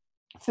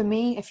for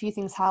me, a few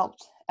things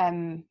helped.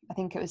 I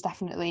think it was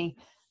definitely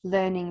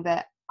learning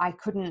that I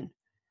couldn't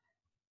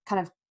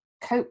kind of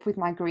cope with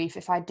my grief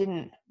if I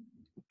didn't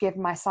give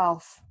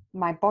myself,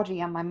 my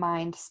body and my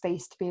mind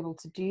space to be able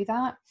to do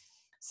that.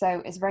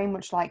 So it's very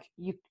much like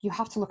you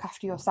have to look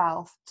after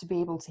yourself to be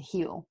able to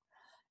heal.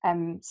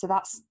 So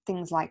that's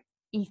things like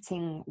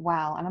eating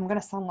well. And I'm going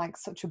to sound like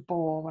such a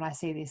bore when I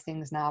say these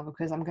things now,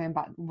 because I'm going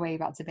way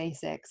back to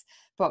basics.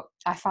 But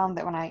I found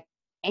that when I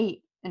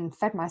ate and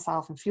fed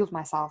myself and fueled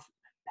myself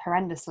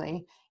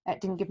horrendously, it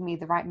didn't give me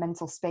the right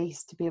mental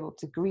space to be able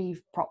to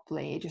grieve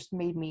properly. It just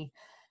made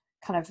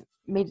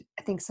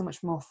things so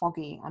much more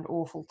foggy and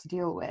awful to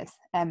deal with.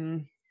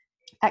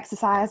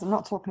 Exercise, I'm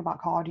not talking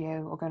about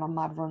cardio or going on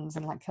mad runs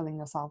and like killing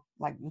yourself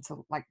like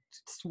until like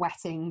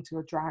sweating to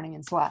a drowning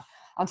in sweat.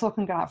 I'm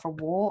talking going out for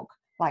a walk.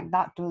 Like,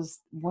 that does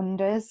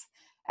wonders.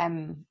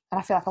 And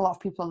I feel like a lot of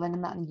people are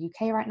learning that in the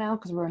UK right now,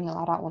 because we're only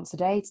allowed out once a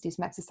day to do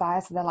some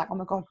exercise. So they're like, oh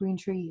my God, green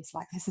trees,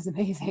 like this is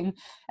amazing.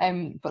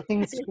 But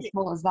things as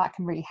small as that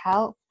can really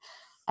help.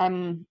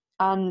 And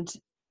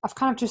I've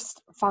kind of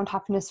just found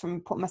happiness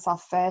from putting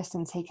myself first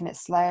and taking it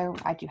slow.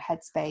 I do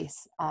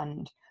headspace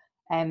and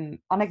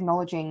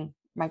acknowledging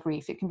my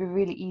grief. It can be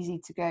really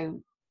easy to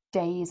go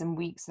days and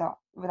weeks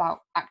without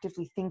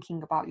actively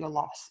thinking about your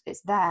loss.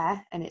 It's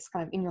there and it's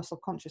kind of in your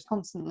subconscious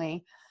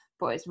constantly,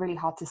 but it's really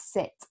hard to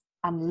sit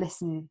and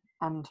listen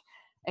and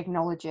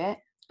acknowledge it.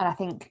 And I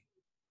think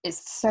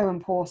it's so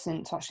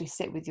important to actually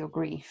sit with your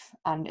grief,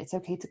 and it's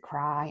okay to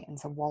cry and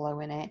to wallow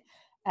in it.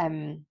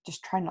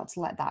 Just try not to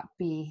let that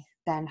be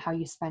then how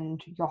you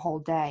spend your whole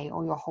day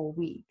or your whole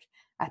week.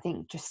 I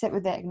think just sit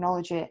with it,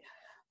 acknowledge it,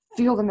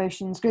 feel the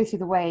emotions, go through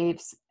the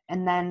waves,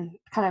 and then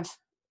kind of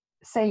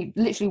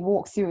literally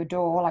walk through a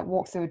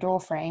door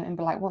frame and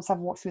be like, once I've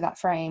walked through that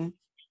frame,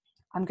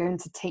 I'm going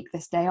to take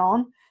this day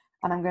on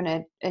and I'm going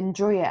to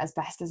enjoy it as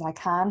best as I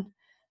can.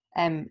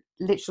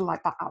 Literally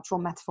like that actual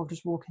metaphor,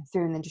 just walking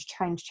through, and then just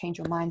trying to change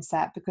your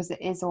mindset, because it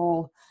takes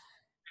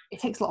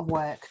a lot of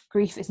work.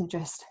 Grief isn't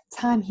just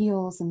time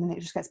heals and then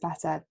it just gets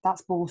better.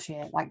 That's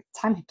bullshit. Like,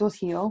 time does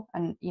heal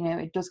and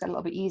it does get a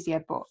little bit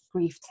easier, but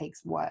grief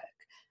takes work.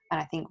 And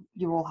I think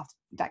you all have to,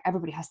 like,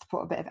 everybody has to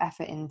put a bit of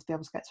effort in to be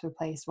able to get to a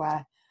place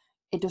where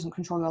it doesn't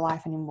control your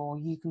life anymore.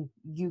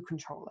 You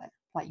control it.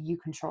 Like, you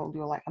control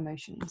your like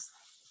emotions.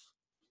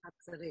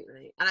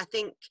 Absolutely. And I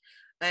think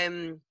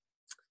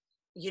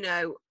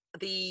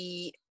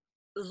the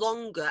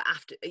longer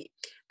after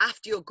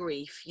your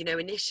grief,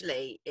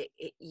 initially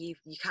you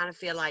kind of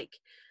feel like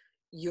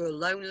you're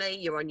lonely,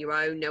 you're on your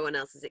own, no one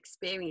else has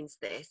experienced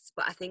this.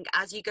 But I think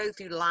as you go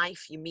through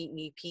life, you meet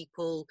new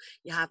people,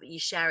 you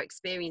share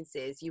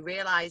experiences, you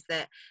realize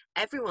that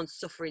everyone's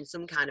suffering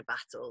some kind of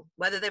battle,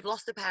 whether they've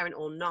lost a parent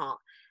or not.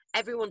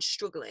 Everyone's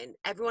struggling,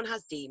 everyone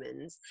has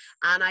demons,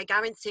 and I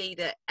guarantee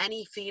that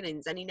any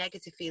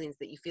negative feelings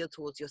that you feel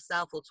towards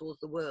yourself or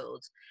towards the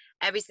world,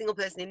 every single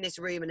person in this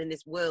room and in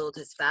this world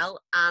has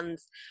felt. And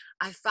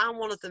I found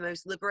one of the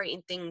most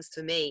liberating things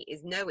for me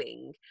is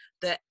knowing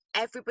that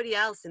everybody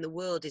else in the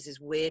world is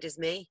as weird as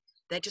me.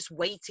 they're just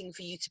waiting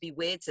for you to be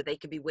weird so they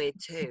can be weird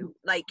too.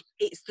 Like,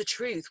 it's the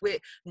truth. We're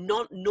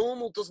not,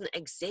 normal doesn't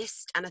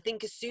exist. And I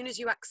think as soon as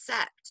you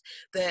accept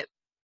that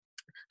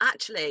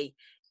actually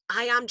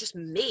I am just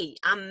me,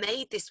 I'm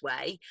made this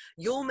way,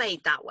 you're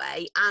made that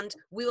way, and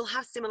we will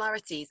have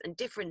similarities and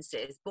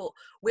differences, but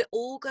we're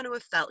all going to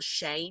have felt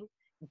shame,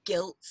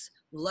 guilt,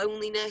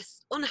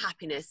 loneliness,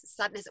 unhappiness,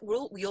 sadness.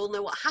 We all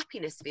know what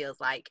happiness feels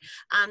like.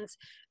 And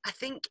I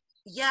think,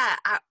 yeah,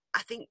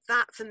 I think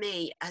that for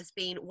me has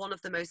been one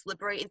of the most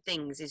liberating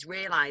things, is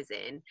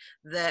realizing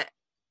that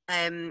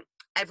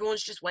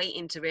everyone's just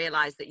waiting to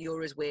realize that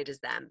you're as weird as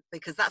them,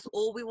 because that's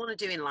all we want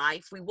to do in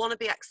life. We want to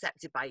be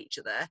accepted by each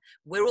other.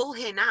 We're all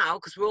here now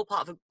because we're all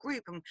part of a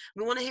group, and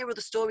we want to hear other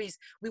stories.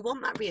 We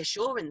want that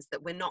reassurance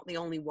that we're not the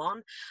only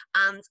one.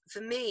 And for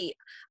me,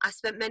 I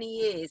spent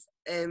many years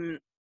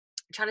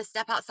trying to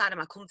step outside of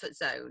my comfort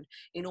zone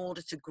in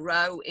order to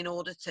grow, in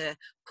order to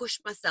push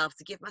myself,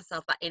 to give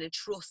myself that inner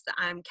trust that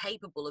I'm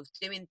capable of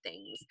doing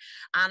things.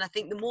 And I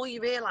think the more you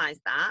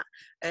realize that,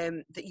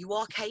 that you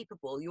are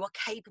capable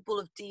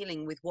of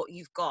dealing with what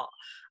you've got,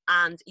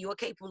 and you are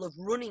capable of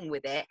running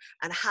with it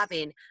and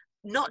having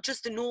not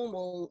just a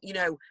normal, you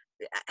know,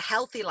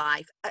 healthy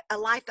life, a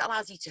life that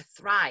allows you to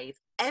thrive.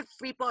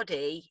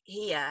 Everybody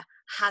here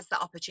has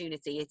that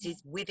opportunity. It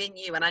is within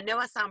you. And I know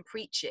I sound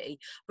preachy,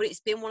 but it's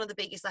been one of the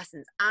biggest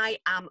lessons. I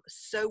am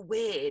so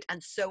weird,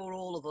 and so are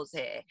all of us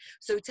here.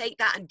 So take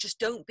that and just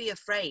don't be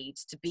afraid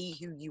to be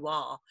who you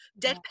are.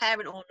 Dead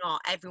parent or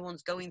not,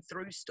 everyone's going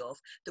through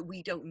stuff that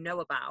we don't know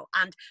about.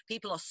 And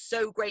people are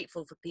so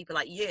grateful for people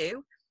like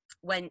you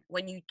when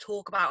you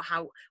talk about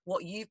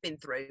what you've been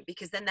through,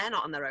 because then they're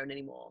not on their own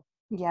anymore.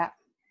 Yeah.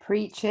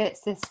 Preach it,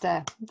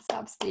 sister. It's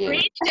up to you.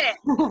 Preach it.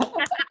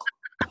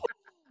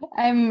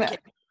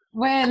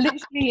 We're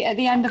literally at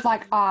the end of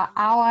like our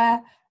hour.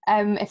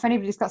 If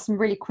anybody's got some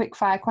really quick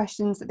fire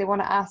questions that they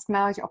want to ask,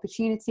 now is your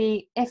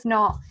opportunity. If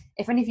not,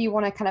 if any of you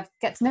want to kind of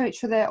get to know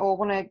each other, or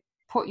want to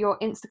put your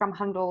Instagram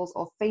handles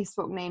or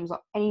Facebook names or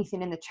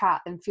anything in the chat,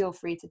 then feel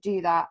free to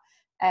do that.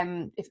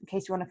 In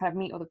case you want to kind of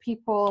meet other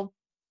people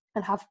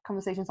and have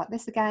conversations like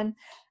this again.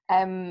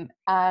 And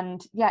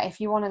yeah, if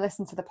you want to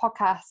listen to the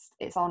podcast,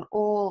 it's on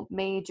all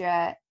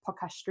major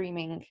podcast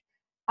streaming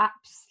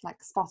apps like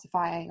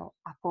Spotify or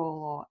Apple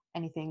or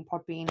anything,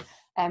 Podbean.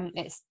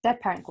 It's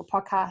Dead Parent Club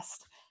Podcast.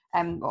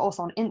 We're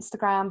also on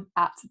Instagram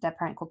at Dead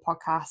Parent Club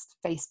Podcast,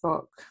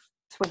 Facebook,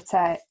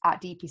 Twitter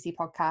at DPC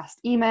Podcast,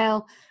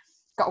 email,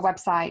 got a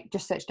website,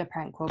 just search Dead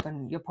Parent Club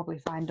and you'll probably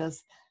find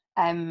us.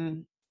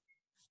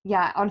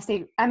 Yeah,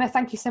 honestly, Emma,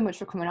 thank you so much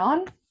for coming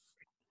on.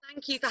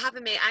 Thank you for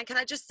having me. And can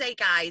I just say,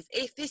 guys,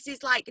 if this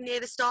is like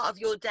near the start of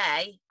your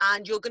day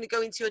and you're going to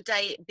go into your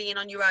day being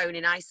on your own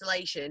in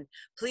isolation,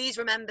 please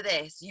remember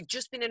this. You've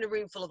just been in a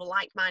room full of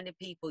like-minded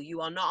people.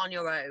 You are not on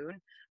your own.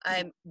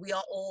 We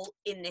are all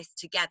in this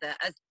together.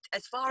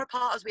 As far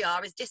apart as we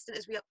are, as distant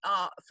as we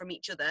are from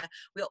each other,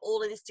 we are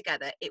all in this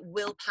together. It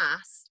will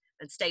pass,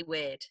 and stay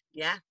weird.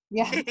 Yeah?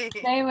 Yeah,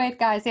 stay weird,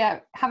 guys. Yeah,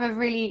 have a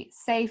really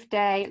safe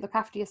day. Look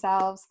after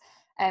yourselves.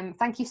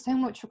 Thank you so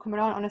much for coming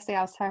on. Honestly,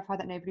 I was terrified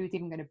that nobody was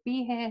even going to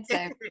be here.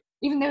 So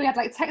even though we had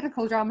like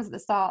technical dramas at the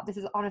start, this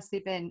has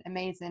honestly been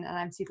amazing, and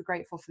I'm super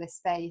grateful for this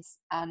space.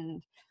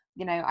 And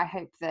you know, I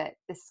hope that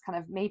this kind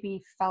of made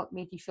you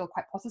feel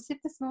quite positive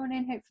this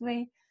morning,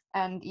 hopefully,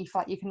 and you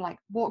feel like you can like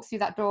walk through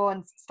that door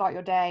and start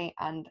your day,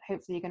 and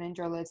hopefully you're going to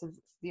enjoy loads of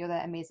the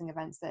other amazing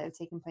events that are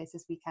taking place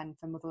this weekend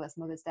for Motherless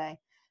Mother's Day.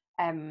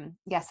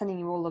 Yeah, sending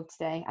you all love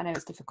today. I know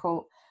it's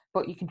difficult,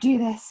 but you can do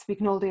this. We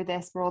can all do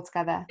this. We're all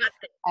together.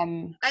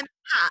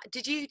 Pat,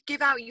 did you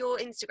give out your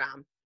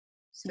Instagram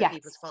for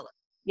people to follow?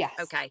 Yes.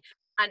 Okay.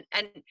 And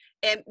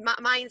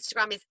my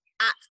Instagram is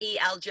at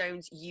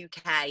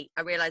ELJonesUK.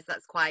 I realise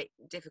that's quite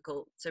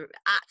difficult. So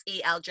at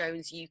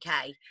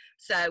ELJonesUK.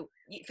 So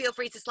feel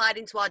free to slide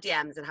into our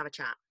DMs and have a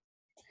chat.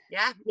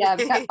 Yeah? Yeah.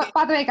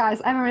 By the way, guys,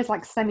 Emma is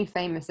like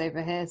semi-famous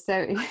over here.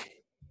 So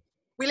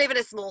we live in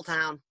a small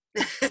town.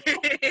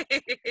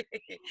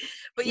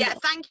 But yeah,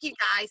 thank you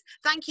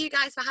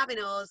guys for having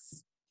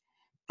us.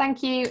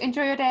 Thank you.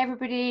 Enjoy your day,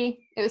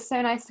 everybody. It was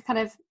so nice to kind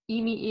of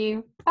meet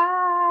you.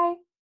 Bye.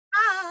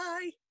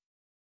 Bye.